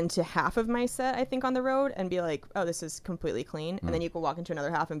walk into half of my set, I think, on the road and be like, oh, this is completely clean. And then you could walk into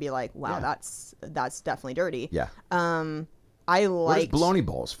another half and be like, wow, that's definitely dirty. Yeah. I Where does liked. baloney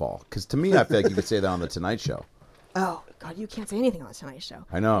balls fall? Because to me, I feel like you could say that on the Tonight Show. Oh God, you can't say anything on the Tonight Show.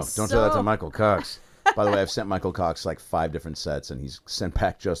 I know. Don't tell that to So- Michael Cox. By the way, I've sent Michael Cox like 5 different sets, and he's sent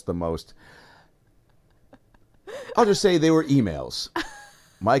back just the most. I'll just say they were emails.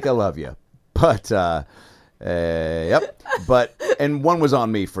 Mike, I love you. But, yep. But, and one was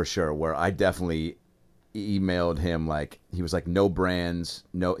on me for sure, where I definitely emailed him like he was like no brands,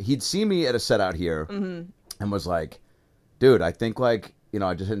 no. He'd seen me at a set out here and was like, dude, I think like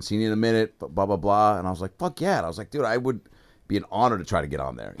I just hadn't seen you in a minute, but blah blah blah. And I was like, fuck yeah. And I was like, dude, I would be an honor to try to get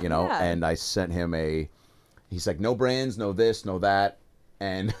on there, Yeah. And I sent him he's like, no brands, no this, no that.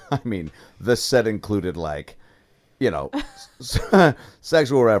 And I mean, the set included like,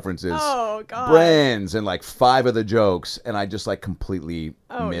 sexual references, Oh, God. brands, and like 5 of the jokes. And I just like completely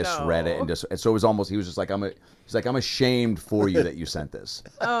Oh, misread it. no. And so it was almost, he was just like, I'm ashamed for you that you sent this.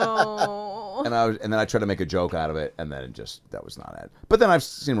 Oh. And then I tried to make a joke out of it, and then that was not it. But then I've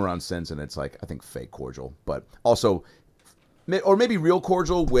seen him around since, and it's like, I think fake cordial, but also, or maybe real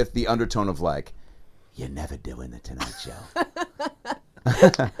cordial with the undertone of like, you're never doing the Tonight Show.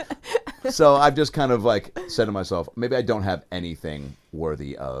 So I've just kind of like said to myself, maybe I don't have anything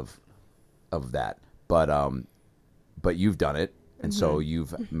worthy of that, but you've done it, and so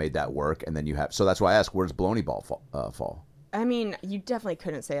you've made that work, and then you have. So that's why I ask, where does Baloney Ball fall? I mean, you definitely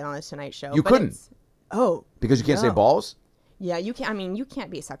couldn't say it on the Tonight Show. You but couldn't? Oh. Because you can't say no. balls. Yeah, you can't. I mean, you can't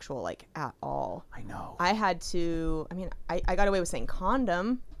be sexual like at all. I know. I had to. I mean, I got away with saying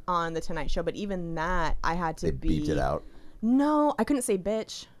condom on the Tonight Show, but even that, I had to They beeped it out. No, I couldn't say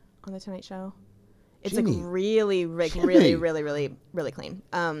bitch on the Tonight Show. It's Jimmy. like really clean.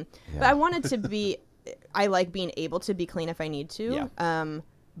 But I wanted to be. I like being able to be clean if I need to. Yeah.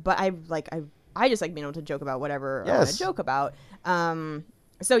 But I just like being able to joke about whatever I want Yes. to joke about.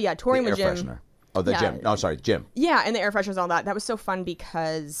 So yeah, touring The with air Jim. freshener. Oh, the Yeah. Jim. No, sorry, Jim. Yeah, and the air fresheners and all that. That was so fun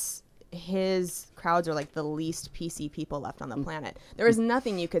because his crowds are like the least PC people left on the planet. There was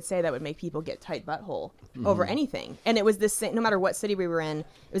nothing you could say that would make people get tight butthole over anything. And it was the same, no matter what city we were in, it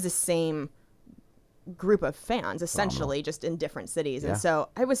was the same group of fans, essentially, just in different cities. Yeah. And so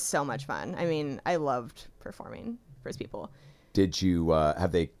it was so much fun. I mean, I loved performing for his people. Did you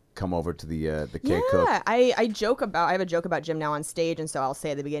have they come over to the cake cook? Yeah, I have a joke about Jim now on stage, and so I'll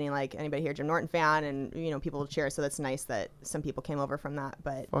say at the beginning, like, anybody here Jim Norton fan, and people will cheer. So that's nice that some people came over from that.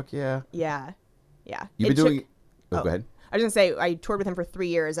 But Fuck yeah. yeah. You've been doing. Go ahead. I was gonna say I toured with him for 3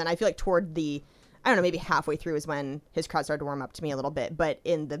 years, and I feel like toward the, I don't know, maybe halfway through is when his crowd started to warm up to me a little bit. But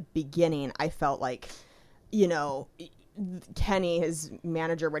in the beginning, I felt like, Kenny, his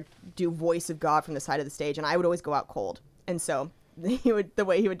manager, would do Voice of God from the side of the stage, and I would always go out cold. And so the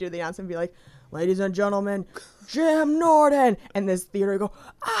way he would do the announcement would be like, "Ladies and gentlemen, Jim Norton," and this theater would go,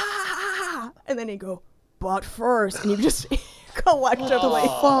 "Ah," and then he'd go, "But first," and you just collectively,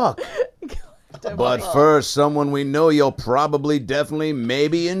 Fuck. But first, someone we know you'll probably, definitely,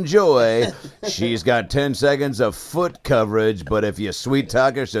 maybe enjoy. She's got 10 seconds of foot coverage, but if you sweet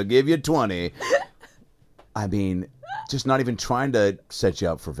talk her, she'll give you 20. I mean, just not even trying to set you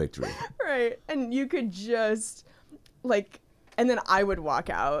up for victory. right? And you could just and then I would walk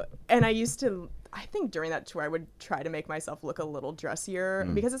out, and I think during that tour I would try to make myself look a little dressier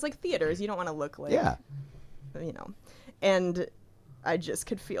because it's like theaters, you don't want to look like, Yeah. and I just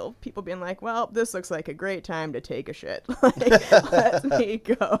could feel people being like, well, this looks like a great time to take a shit. Let me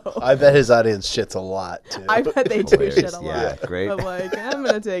go. I bet his audience shits a lot, too. I bet they do Hilarious. shit a lot. Yeah, great. But I'm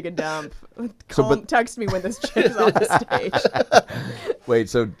going to take a dump. but- Text me when this shit is on the stage.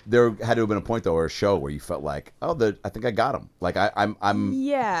 Wait, so there had to have been a point, though, or a show where you felt like, I think I got him. Like, I'm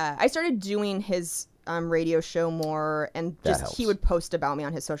Yeah. I started doing his radio show more, and That just helps. he would post about me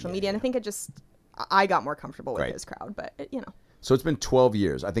on his social media, and I think I got more comfortable with Great. his crowd, but So it's been 12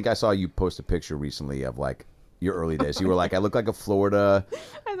 years. I think I saw you post a picture recently of like your early days. You were like, I look like a Florida.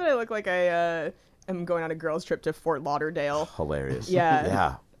 I thought I looked like I am going on a girls' trip to Fort Lauderdale. Hilarious. Yeah.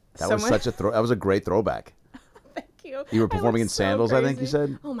 Yeah. That was Someone- such a that was a great throwback. Thank you. You were I performing look in sandals, I think you crazy.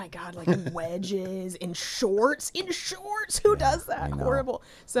 said? Oh my God, like in wedges, in shorts. Who does that? I know. Horrible.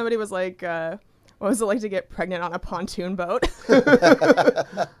 Somebody was like, what was it like to get pregnant on a pontoon boat?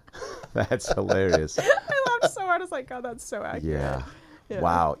 That's hilarious. I laughed so hard. I was like, God, that's so accurate. Yeah. Yeah.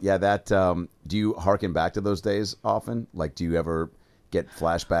 Wow. Yeah, that do you harken back to those days often? Like, do you ever get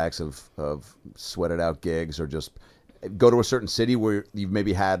flashbacks of sweated out gigs, or just go to a certain city where you've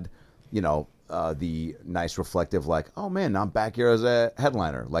maybe had, the nice reflective, like, oh man, I'm back here as a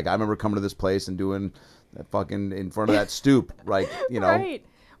headliner. Like, I remember coming to this place and doing that fucking in front of that stoop, like, Right.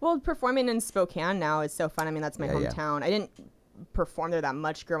 Well, performing in Spokane now is so fun. I mean, that's my Yeah. hometown. I didn't perform there that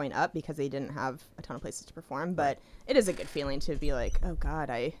much growing up because they didn't have a ton of places to perform, but it is a good feeling to be like, oh God,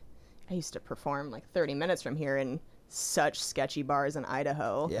 I used to perform like 30 minutes from here in such sketchy bars in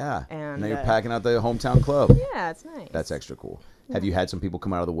Idaho. Yeah. And now you're packing out the hometown club. Yeah, it's nice. That's extra cool. Have you had some people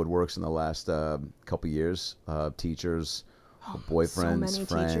come out of the woodworks in the last couple years? Teachers, boyfriends, so many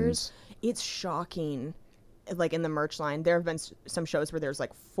friends. teachers. It's shocking. Like in the merch line, there have been some shows where there's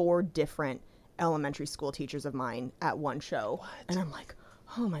like 4 different elementary school teachers of mine at one show. And I'm like,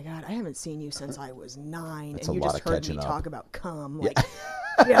 oh my God, I haven't seen you since I was 9. That's and you a lot just of heard me catching up. talk about cum. Like,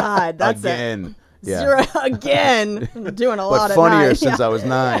 God, that's Again. Yeah. Zero again. I'm doing a lot But of funnier 9. since I was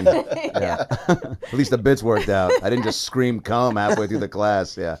 9. Yeah. At least the bits worked out. I didn't just scream cum halfway through the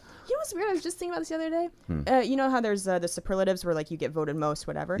class. Yeah. You know what's weird? I was just thinking about this the other day. You know how there's the superlatives where like you get voted most,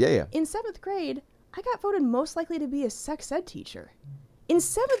 whatever. Yeah. In 7th grade, I got voted most likely to be a sex ed teacher. In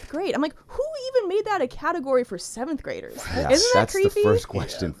 7th grade, I'm like, who even made that a category for 7th graders? Yeah, Isn't that that's creepy? the first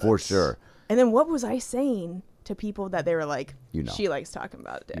question for sure. And then what was I saying to people that they were like, You know. she likes talking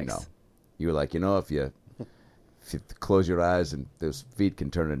about dicks? You know, you were like, if you close your eyes and those feet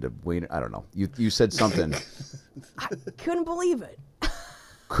can turn into wiener. I don't know. You said something. I couldn't believe it.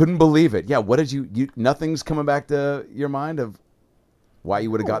 Couldn't believe it. Yeah. What did you? Nothing's coming back to your mind of why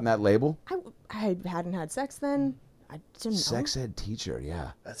you would have gotten that label. I hadn't had sex then. I didn't know. Sex ed teacher.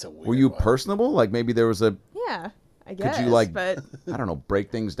 Yeah. That's a weird Were you one. personable? Like maybe there was a. Yeah, I guess. Could you like? But I don't know.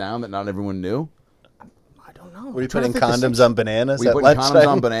 Break things down that not everyone knew. I don't know. Were you trying to putting think of condoms on bananas Were you at putting lunchtime? condoms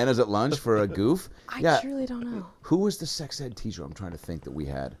on bananas at lunch for a goof? I truly don't know. Who was the sex ed teacher? I'm trying to think that we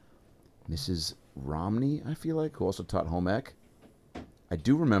had. Mrs. Romney, I feel like, who also taught home ec. I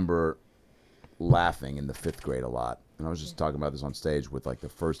do remember laughing in the 5th grade a lot. And I was just talking about this on stage with like the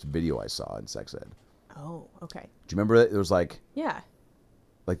first video I saw in sex ed. Oh, okay. Do you remember it? It was like Yeah,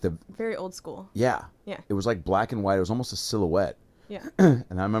 the very old school. yeah. Yeah. It was like black and white. It was almost a silhouette. Yeah.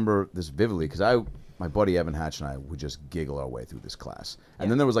 And I remember this vividly because my buddy Evan Hatch and I would just giggle our way through this class. And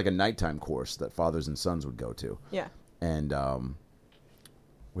then there was like a nighttime course that fathers and sons would go to. Yeah. And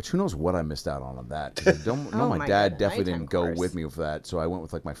which who knows what I missed out on that. 'Cause I don't know. Oh my my dad God, definitely nighttime didn't go course. with me for that. So I went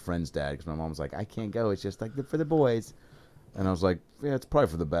with like my friend's dad because my mom was like, I can't go. It's just like for the boys. And I was like, yeah, it's probably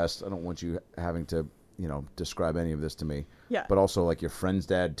for the best. I don't want you having to, describe any of this to me. Yeah. But also like your friend's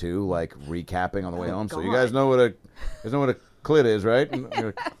dad too, like recapping on the way home. So you God. guys know what a clit is, right? And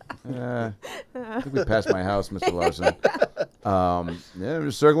you're like, I think we passed my house, Mr. Larson. Yeah, I'm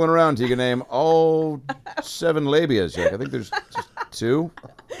just circling around till you can name all 7 labias. You're like, I think there's just 2.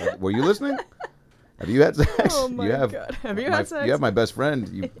 Like, were you listening? Have you had sex? Oh my God. Have you had sex? You have my best friend.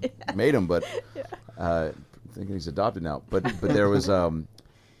 You made him, but thinking he's adopted now. But there was a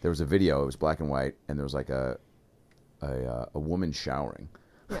video. It was black and white, and there was like a woman showering,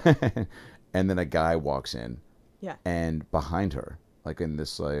 and then a guy walks in. Yeah. And behind her, like in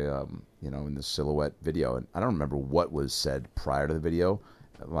this, in this silhouette video, and I don't remember what was said prior to the video,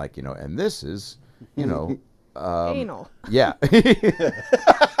 like, and this is, Anal. yeah.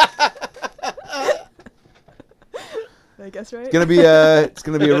 I guess right. It's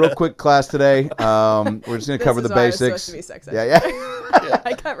gonna be a real quick class today. We're just gonna cover the This is why I was basics. supposed to be sex ed. Yeah.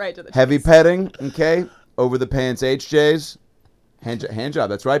 I got right to the Heavy chase. petting, okay. Over the pants, HJs. Hand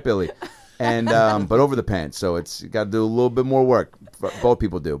job. That's right, Billy. And but over the pants, so you got to do a little bit more work. Both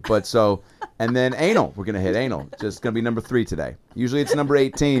people do. And then anal. We're gonna hit anal. Just gonna be number 3 today. Usually it's number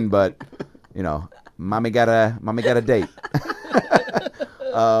 18, but mommy got a date.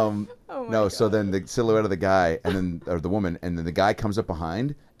 No, so then the silhouette of the guy or the woman, and then the guy comes up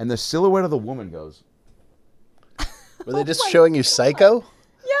behind, and the silhouette of the woman goes. Were they just showing you Psycho?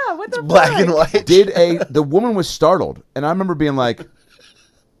 Yeah, what the Black fuck? and white. The woman was startled, and I remember being like,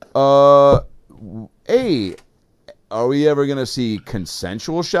 hey, are we ever gonna see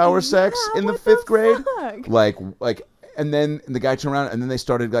consensual shower sex in the what 5th grade? fuck? Like, and then the guy turned around, and then they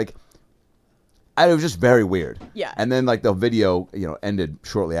started like. It was just very weird. Yeah. And then like the video, ended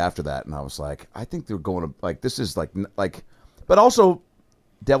shortly after that, and I was like, I think they're going to like this is like, but also,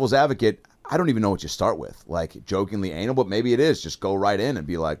 devil's advocate. I don't even know what you start with. Like jokingly anal, but maybe it is. Just go right in and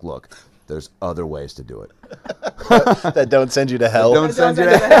be like, look, there's other ways to do it. That don't send you to hell. Don't send you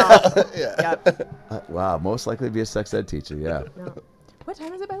Don't to send you to hell. Yep. Wow, most likely to be a sex ed teacher. Yeah. No. What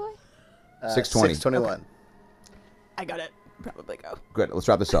time is it, by the way? 6:20. 6:21. I got it. Probably go. Good. Let's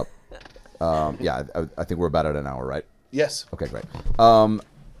wrap this up. Yeah, I think we're about at an hour, right? Yes. Okay, great.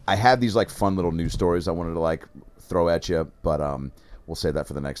 I had these like fun little news stories I wanted to like throw at you, but we'll save that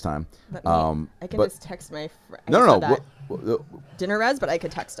for the next time. I can but- just text my friend. No. Dinner res, but I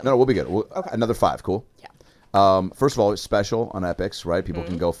could text him. No, we'll be good. Another 5, cool. Yeah. First of all, it's special on Epix, right? People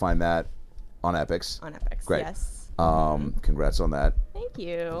can go find that on Epix. On Epix. Great. Yes. Congrats on that. Thank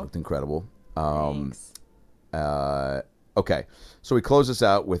you. Looked incredible. Thanks. Okay, so we close this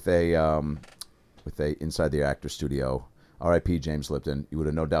out with a Inside the Actor Studio. R.I.P. James Lipton. You would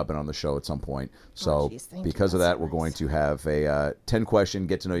have no doubt been on the show at some point. So geez, thank because you. of That's that, so we're nice. going to have a 10-question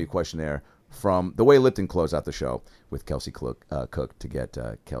get-to-know-you questionnaire from the way Lipton closed out the show with Kelsey Cook to get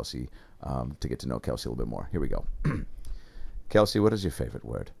Kelsey to get to know Kelsey a little bit more. Here we go. Kelsey, what is your favorite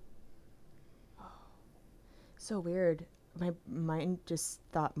word? So weird. My mind just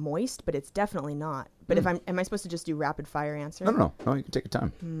thought moist, but it's definitely not. But if am I supposed to just do rapid fire answer? No, you can take your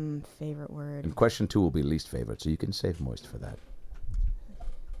time. Favorite word. And question 2 will be least favorite, so you can save moist for that.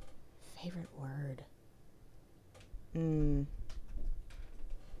 Favorite word.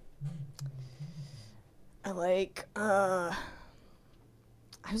 I like. I'm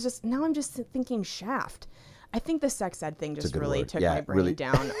just thinking shaft. I think the sex ed thing just really word. took Yeah, my brain really.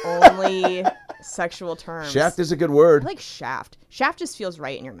 down. Only sexual terms. Shaft is a good word. I like shaft. Shaft just feels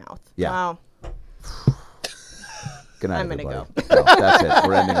right in your mouth. Yeah. Wow. Good night, I'm gonna everybody. No, that's it.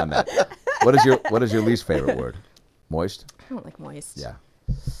 We're ending on that. What is your least favorite word? Moist? I don't like moist. Yeah.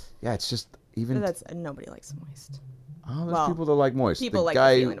 Yeah, it's just even. That's nobody likes moist. Oh, there's well, people that like moist. People the like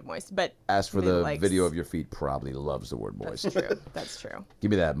guy the feeling of moist, but asked for nobody the likes- video of your feet probably loves the word moist. That's true. That's true. Give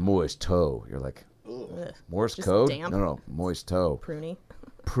me that moist toe. You're like, Ugh. Morse Just code? damp. No, moist toe. Pruny.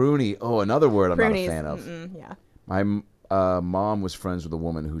 Pruny. Oh, another word I'm not a Pruny's, fan of. Yeah. My mom was friends with a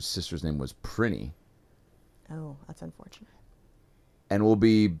woman whose sister's name was Prinny. Oh, that's unfortunate. And we'll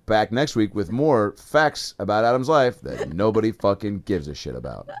be back next week with more facts about Adam's life that nobody fucking gives a shit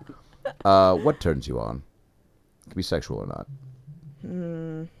about. What turns you on? It can be sexual or not.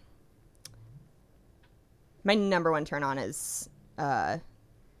 My number one turn on is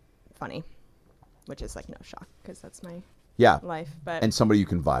funny, which is like no shock because that's my Yeah. life. But And somebody you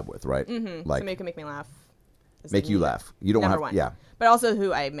can vibe with, right? Like, somebody can make me laugh. is make you neat. laugh. You don't Number have, one. yeah, But also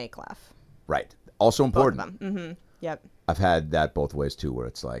who I make laugh. right. Also Both of important. them. Yep. I've had that both ways too, where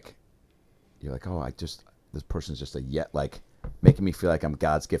it's like, you're like, oh, this person's just like making me feel like I'm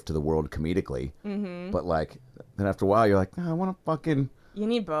God's gift to the world comedically. But like, then after a while, you're like, no, I want to fucking, You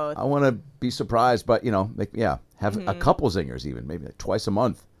need both. I want to be surprised, but have a couple zingers even, maybe like twice a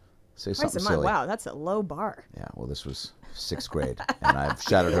month. Say Twice a something month. silly. Wow, that's a low bar. Yeah, well, this was 6th grade, and I've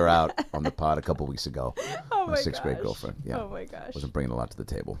shouted her out on the pod a couple weeks ago. Oh my my 6th grade gosh. girlfriend. Yeah. Oh my gosh. Wasn't bringing a lot to the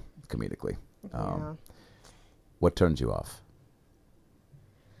table comedically. Yeah. What turns you off?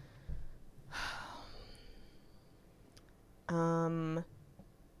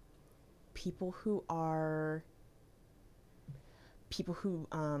 People who are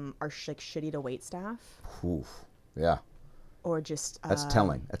shitty to wait staff Oof. Yeah, or just that's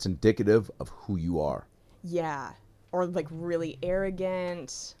telling. That's indicative of who you are. yeah, or like really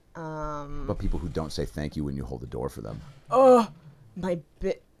arrogant. But people who don't say thank you when you hold the door for them. My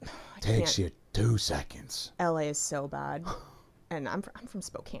bit Takes you 2 seconds. LA is so bad, and I'm from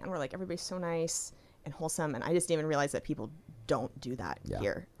Spokane, where like everybody's so nice and wholesome, and I just didn't even realize that people don't do that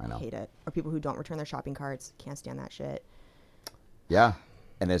here. I know. Hate it. Or people who don't return their shopping carts. Can't stand that shit. Yeah,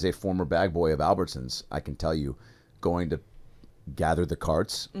 and as a former bag boy of Albertsons, I can tell you, going to gather the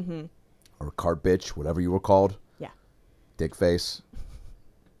carts, or cart bitch, whatever you were called, Yeah, dick face.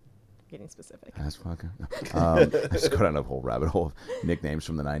 getting specific. Ass fucker. I just go down a whole rabbit hole of nicknames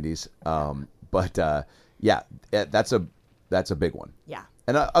from the 90s. That's a big one. Yeah,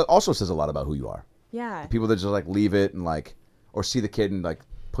 And it also says a lot about who you are. yeah. People that just like leave it and like, or see the kid and like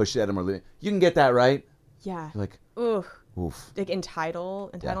push at him or leave it. You can get that, right? Yeah. You're like, Ugh. oof. Like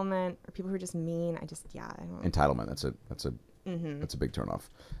entitlement, or people who are just mean. I don't. Entitlement. That's a big turnoff.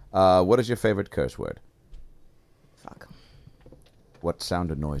 What is your favorite curse word? Fuck. What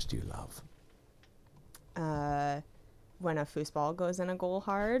sound or noise do you love? When a foosball goes in a goal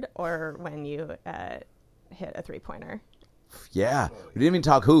hard, or when you hit a 3-pointer. Yeah, we didn't even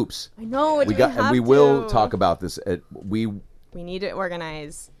talk hoops. I know. We will talk about this. We need to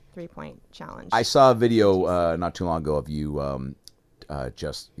organize 3-point challenge. I saw a video not too long ago of you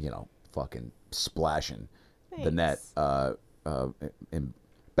just fucking splashing the net in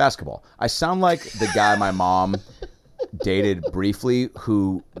basketball. I sound like the guy my mom dated briefly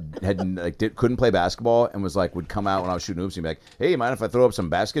who couldn't play basketball and was like would come out when I was shooting hoops and be like, "Hey, mind if I throw up some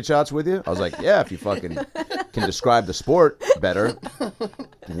basket shots with you?" I was like, "Yeah, if you fucking can describe the sport better."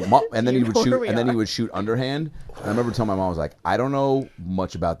 And then he would shoot underhand. And I remember telling my mom, I was like, "I don't know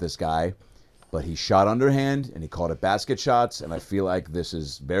much about this guy, but he shot underhand and he called it basket shots, and I feel like this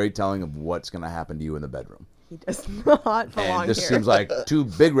is very telling of what's going to happen to you in the bedroom." He does not belong And this here. seems like 2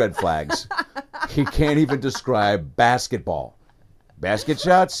 big red flags. He can't even describe basketball. Basket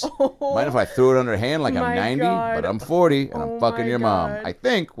shots? Mind if I threw it underhand like I'm My 90, God. but I'm 40 and I'm fucking my your mom? God. I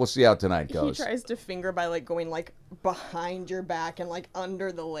think we'll see how tonight goes. He tries to finger by like going like behind your back and like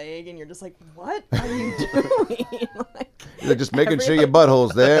under the leg, and you're just like, what are you doing? Like, He's like, just making sure your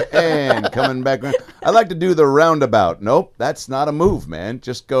butthole's there and coming back around. I like to do the roundabout. Nope, that's not a move, man.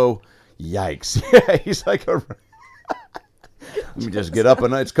 Just go, yikes. Yeah, he's like, let me just get up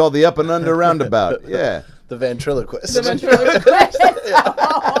and it's called the up and under roundabout. Yeah, The ventriloquist. The ventriloquist.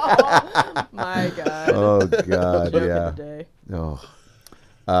 Oh, my God. Oh God, Joke yeah. of the day. Oh.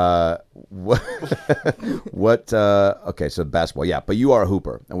 What? Okay, so basketball, yeah. But you are a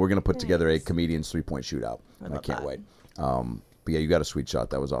hooper, and we're gonna put together a comedian's 3-point shootout. And I can't that. wait. But yeah, you got a sweet shot.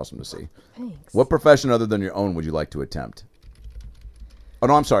 That was awesome to see. Thanks. What profession other than your own would you like to attempt? Oh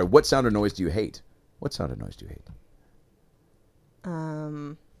no, I'm sorry. What sound or noise do you hate? What sound or noise do you hate?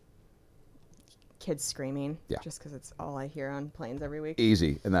 Kids screaming. Yeah. Just because it's all I hear on planes every week.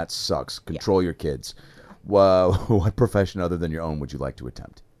 Easy, and that sucks. Control your kids. What profession other than your own would you like to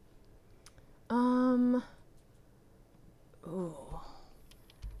attempt? Ooh.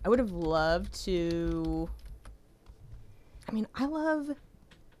 I would have loved to. I mean, I love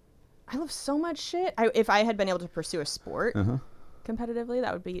so much shit. If I had been able to pursue a sport competitively,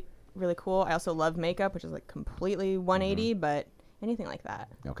 that would be really cool. I also love makeup, which is like completely 180, but anything like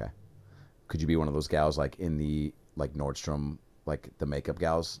that. Okay. Could you be one of those gals like in the like Nordstrom, like the makeup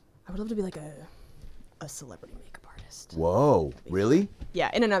gals? I would love to be like a celebrity makeup artist. Whoa, really? Yeah,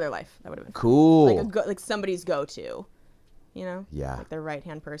 in another life, that would have been Cool. like somebody's go-to, you know? Yeah. Like their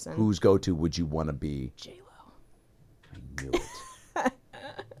right-hand person. Whose go-to would you want to be? J-Lo. I knew it. That'd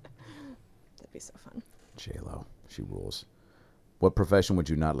be so fun. J-Lo, she rules. What profession would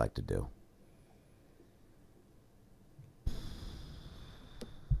you not like to do?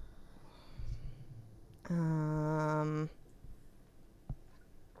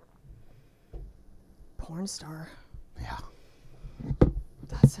 Porn star. Yeah.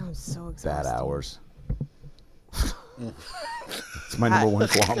 That sounds so exhausting. Bad hours. It's my number one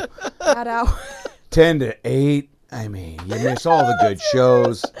qualm. Bad hour. 10 to 8. I mean, you miss all the good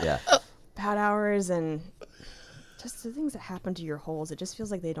shows. Yeah. Bad hours and just the things that happen to your holes. It just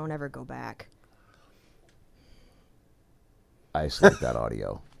feels like they don't ever go back. Isolate that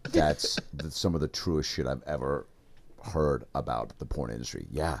audio. That's some of the truest shit I've ever heard about the porn industry.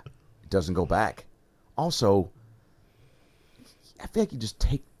 Yeah. It doesn't go back. Also, I feel like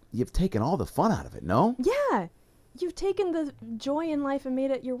you've taken all the fun out of it, no? Yeah. You've taken the joy in life and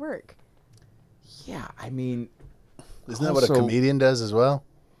made it your work. Yeah, I mean... Isn't that what a comedian does as well?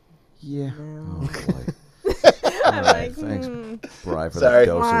 Yeah. No. Oh, boy. I'm like, Thanks, Bri, for Sorry. that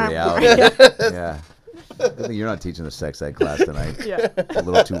dose of reality. Yeah. Good thing you're not teaching the sex ed class tonight. Yeah. A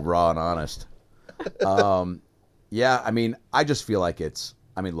little too raw and honest. Yeah, I mean, I just feel like it's...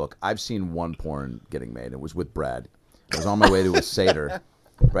 I mean, look, I've seen one porn getting made. It was with Brad. I was on my way to a Seder.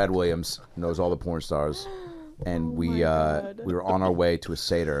 Brad Williams knows all the porn stars. And we were on our way to a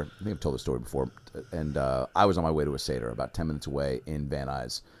Seder. I think I've told the story before. And I was on my way to a Seder about 10 minutes away in Van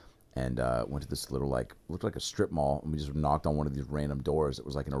Nuys. And went to this little, like, looked like a strip mall. And we just knocked on one of these random doors. It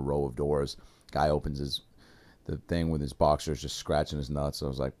was like in a row of doors. Guy opens the thing with his boxers just scratching his nuts. So I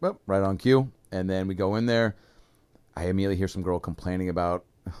was like, well, right on cue. And then we go in there. I immediately hear some girl complaining about,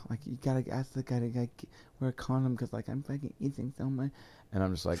 like, you gotta ask the guy to wear a condom because, like, I'm fucking eating so much. And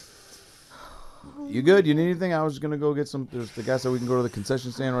I'm just like, you good? You need anything? I was gonna go get some. There's the guy said we can go to the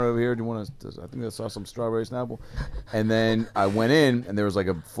concession stand right over here. Do you want to? I think I saw some strawberry Snapple. And then I went in, and there was like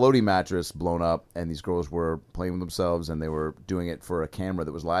a floaty mattress blown up, and these girls were playing with themselves, and they were doing it for a camera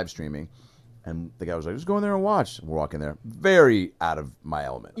that was live streaming. And the guy was like, just go in there and watch. We're walking there, very out of my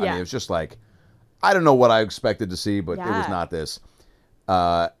element. I Yeah. mean, it was just like, I don't know what I expected to see, but it was Yeah. not this.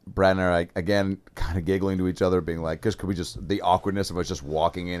 Brad and I, again, kind of giggling to each other, being like, could we just, the awkwardness of us just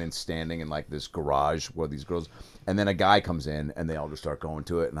walking in and standing in like this garage where these girls, and then a guy comes in and they all just start going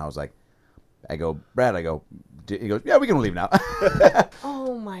to it. And I was like, I go, Brad, he goes, yeah, we can leave now.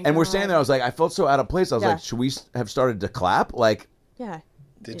 Oh my God. And we're standing there. I was like, I felt so out of place. I was Yeah. like, should we have started to clap? Like, Yeah.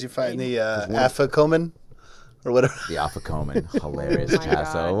 Did you find the Afikoman or whatever? the Afikoman, hilarious, Oh my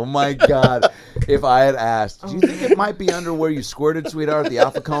Tassa. God. Oh my God! If I had asked, do you think it might be under where you squirted, sweetheart? The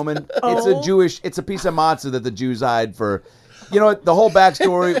Afikoman. It's a piece of matzah that the Jews hide for. You know what? The whole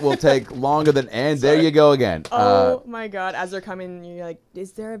backstory will take longer than. And there you go again. Oh my God! As they're coming, you're like,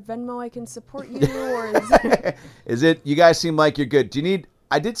 "Is there a Venmo I can support you?" Or is there... Is it? You guys seem like you're good. Do you need?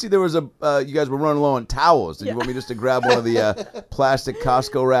 I did see there was a. You guys were running low on towels. Did you want me just to grab one of the plastic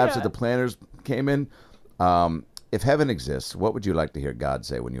Costco wraps that the planners came in? If heaven exists, what would you like to hear God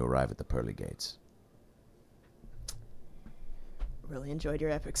say when you arrive at the pearly gates? Really enjoyed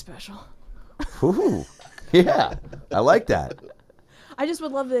your epic special. Ooh, yeah, I like that. I just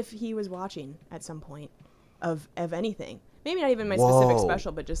would love if he was watching at some point of anything. Maybe not even my specific Whoa.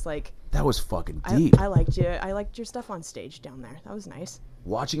 special, but just like That was fucking deep. I liked you. I liked your stuff on stage down there. That was nice.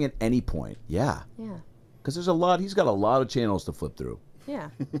 Watching at any point, yeah, Yeah. because there's a lot. He's got a lot of channels to flip through, Yeah.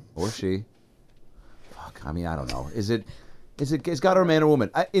 or she. Fuck, I mean, I don't know. Is God or man or woman?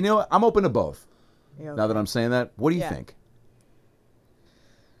 I'm open to both. Okay. Now that I'm saying that, what do you Yeah. think?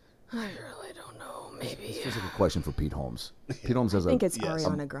 I really don't know. Maybe. This is a good question for Pete Holmes. Pete Holmes has I think a... it's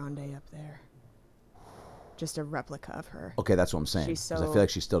Ariana Grande up there. Just a replica of her. Okay, that's what I'm saying. She's 'Cause I so feel like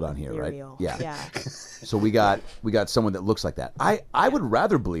she's still down here, ethereal. right? Yeah. Yeah. So we got someone that looks like that. I would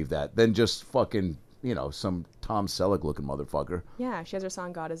rather believe that than just fucking, some Tom Selleck looking motherfucker. Yeah, she has her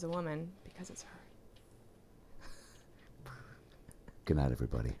song God is a Woman because it's her. Good night,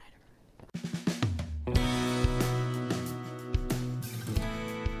 everybody.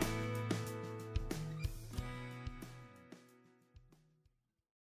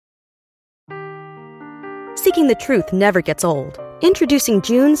 Seeking the truth never gets old. Introducing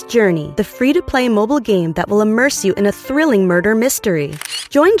June's Journey, the free-to-play mobile game that will immerse you in a thrilling murder mystery.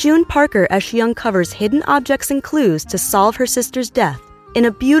 Join June Parker as she uncovers hidden objects and clues to solve her sister's death in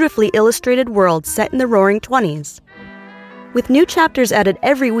a beautifully illustrated world set in the Roaring '20s. With new chapters added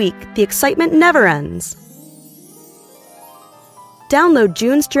every week, the excitement never ends. Download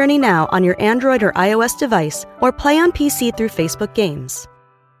June's Journey now on your Android or iOS device or play on PC through Facebook Games.